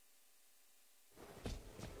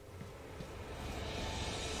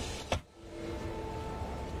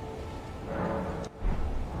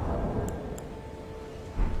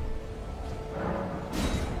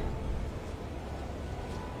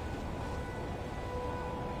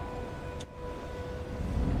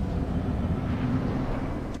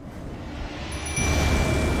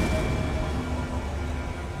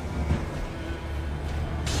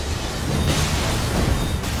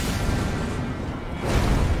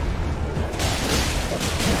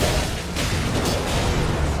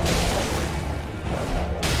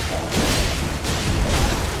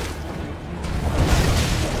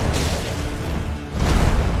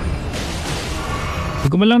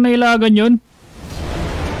 Hindi ko man lang nailagan yun.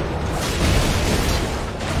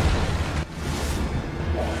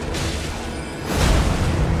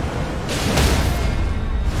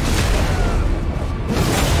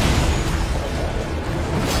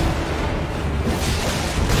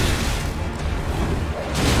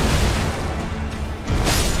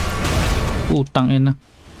 Putang ina.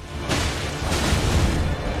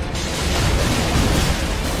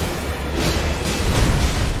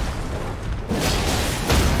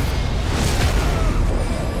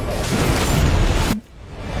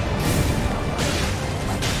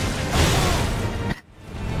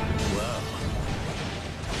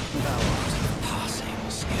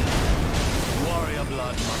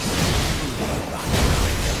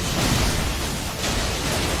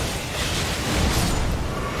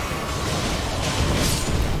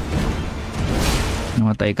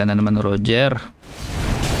 Namatay ka na naman, Roger.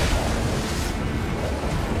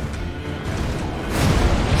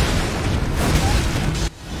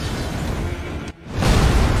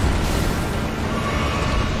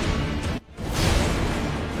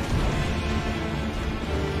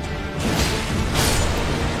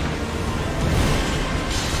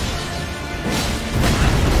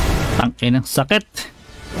 Tangin ng sakit.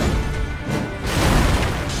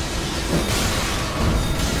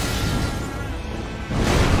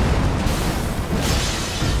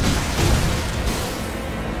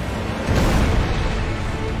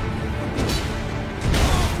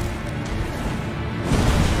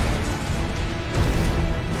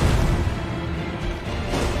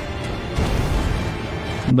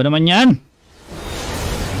 Ano ba naman yan?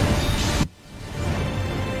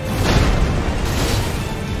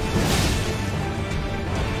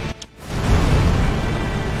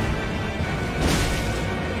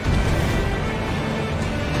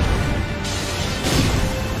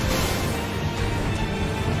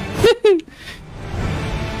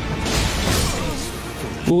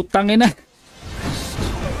 Putang ina.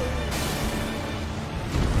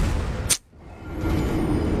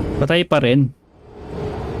 Patay pa rin.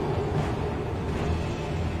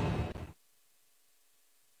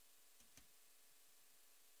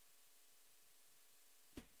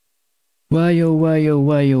 Why oh why oh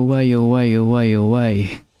why oh why oh why oh why oh why?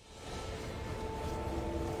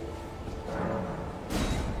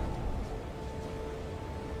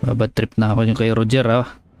 Bad trip na ako yung kay Roger ah.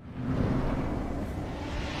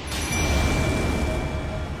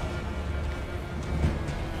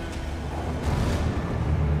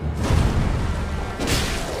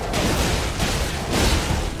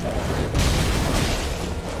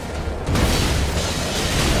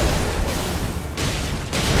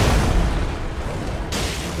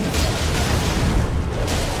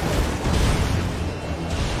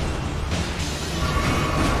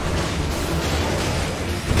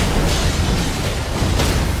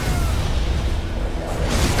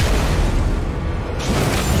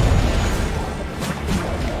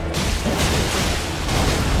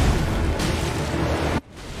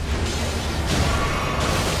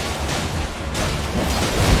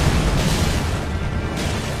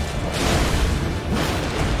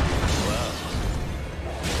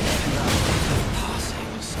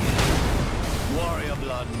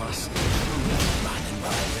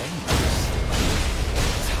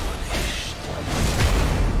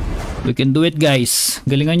 We can do it guys.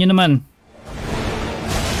 Galingan nyo naman.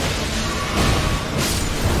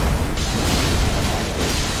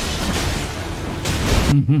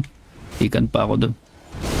 Ikan pa ako dun.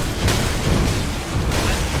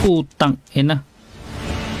 Putang ina.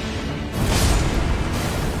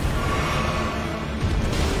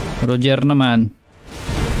 Roger naman.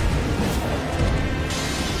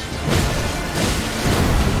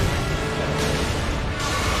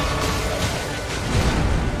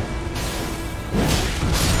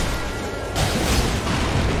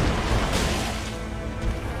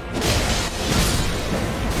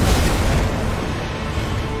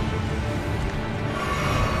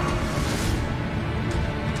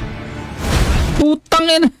 Putang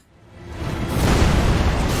ina.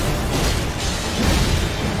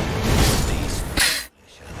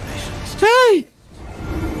 Hey!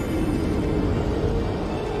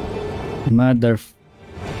 Mother.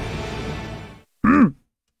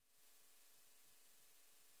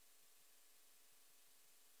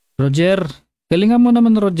 Roger, galingan mo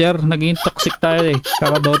naman Roger. Naging toxic tayo eh.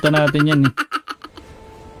 Kakadota natin yan eh.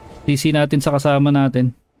 Sisi natin sa kasama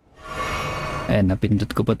natin. Eh, napindot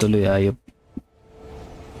ko pa tuloy ayop.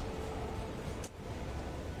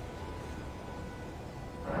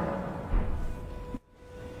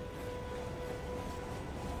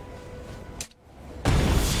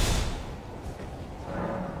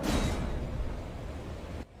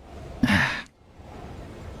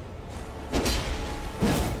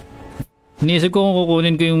 Iniisip ko kung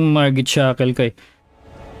kukunin ko yung Margit shackle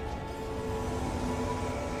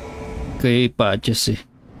kay Patches eh.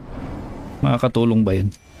 Makakatulong ba yun?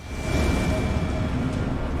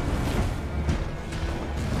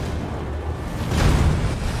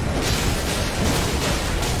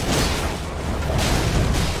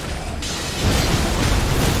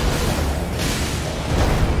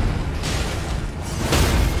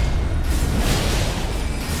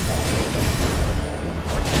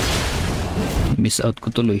 Miss out ko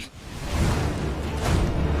tuloy.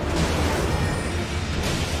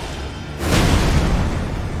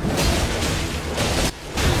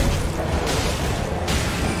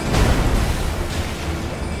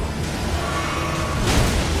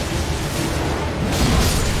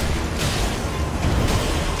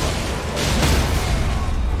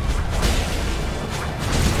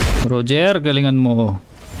 Roger, galingan mo.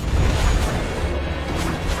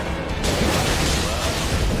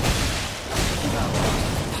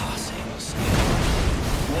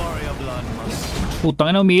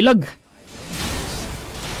 Putang ina, umilag.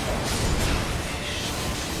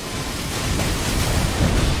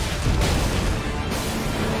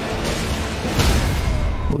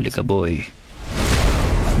 Huli ka boy.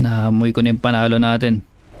 Naamoy ko na yung panalo natin.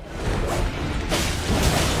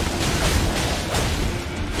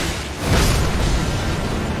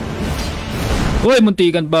 Uy,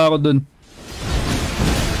 muntikan pa ako dun.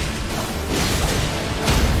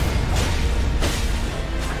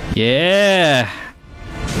 Yeah.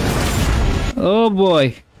 Oh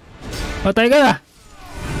boy. Patay ka na.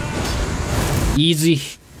 Easy.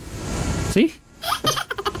 See?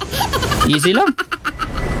 Easy lang.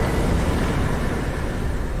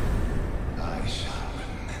 I shall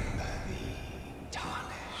remember thee,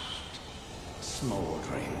 tarnished,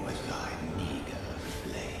 smoldering with thy meager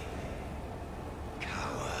flame.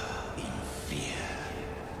 Cower in fear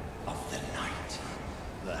of the night.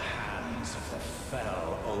 The hands of the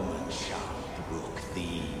fell omen shall brook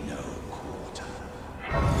thee no quarter.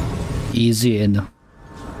 Easy no.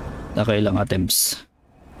 Nakailang attempts.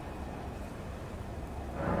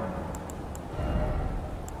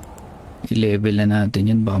 I-level na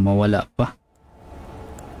natin yun, baka mawala pa.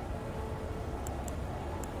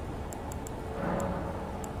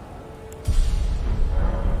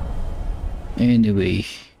 Anyway,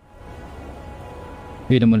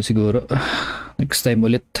 yun naman siguro. Next time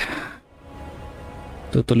ulit.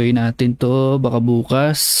 Tutuloy natin to, baka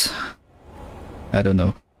bukas. I don't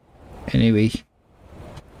know. Anyway,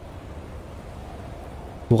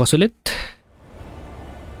 bukas ulit.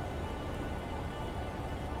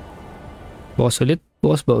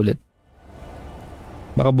 Bukas ba ulit?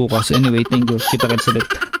 Baka bukas. Anyway, thank you. Kita-kits ulit.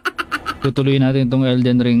 Tutuloy natin tong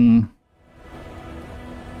Elden Ring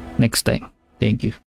next time. Thank you.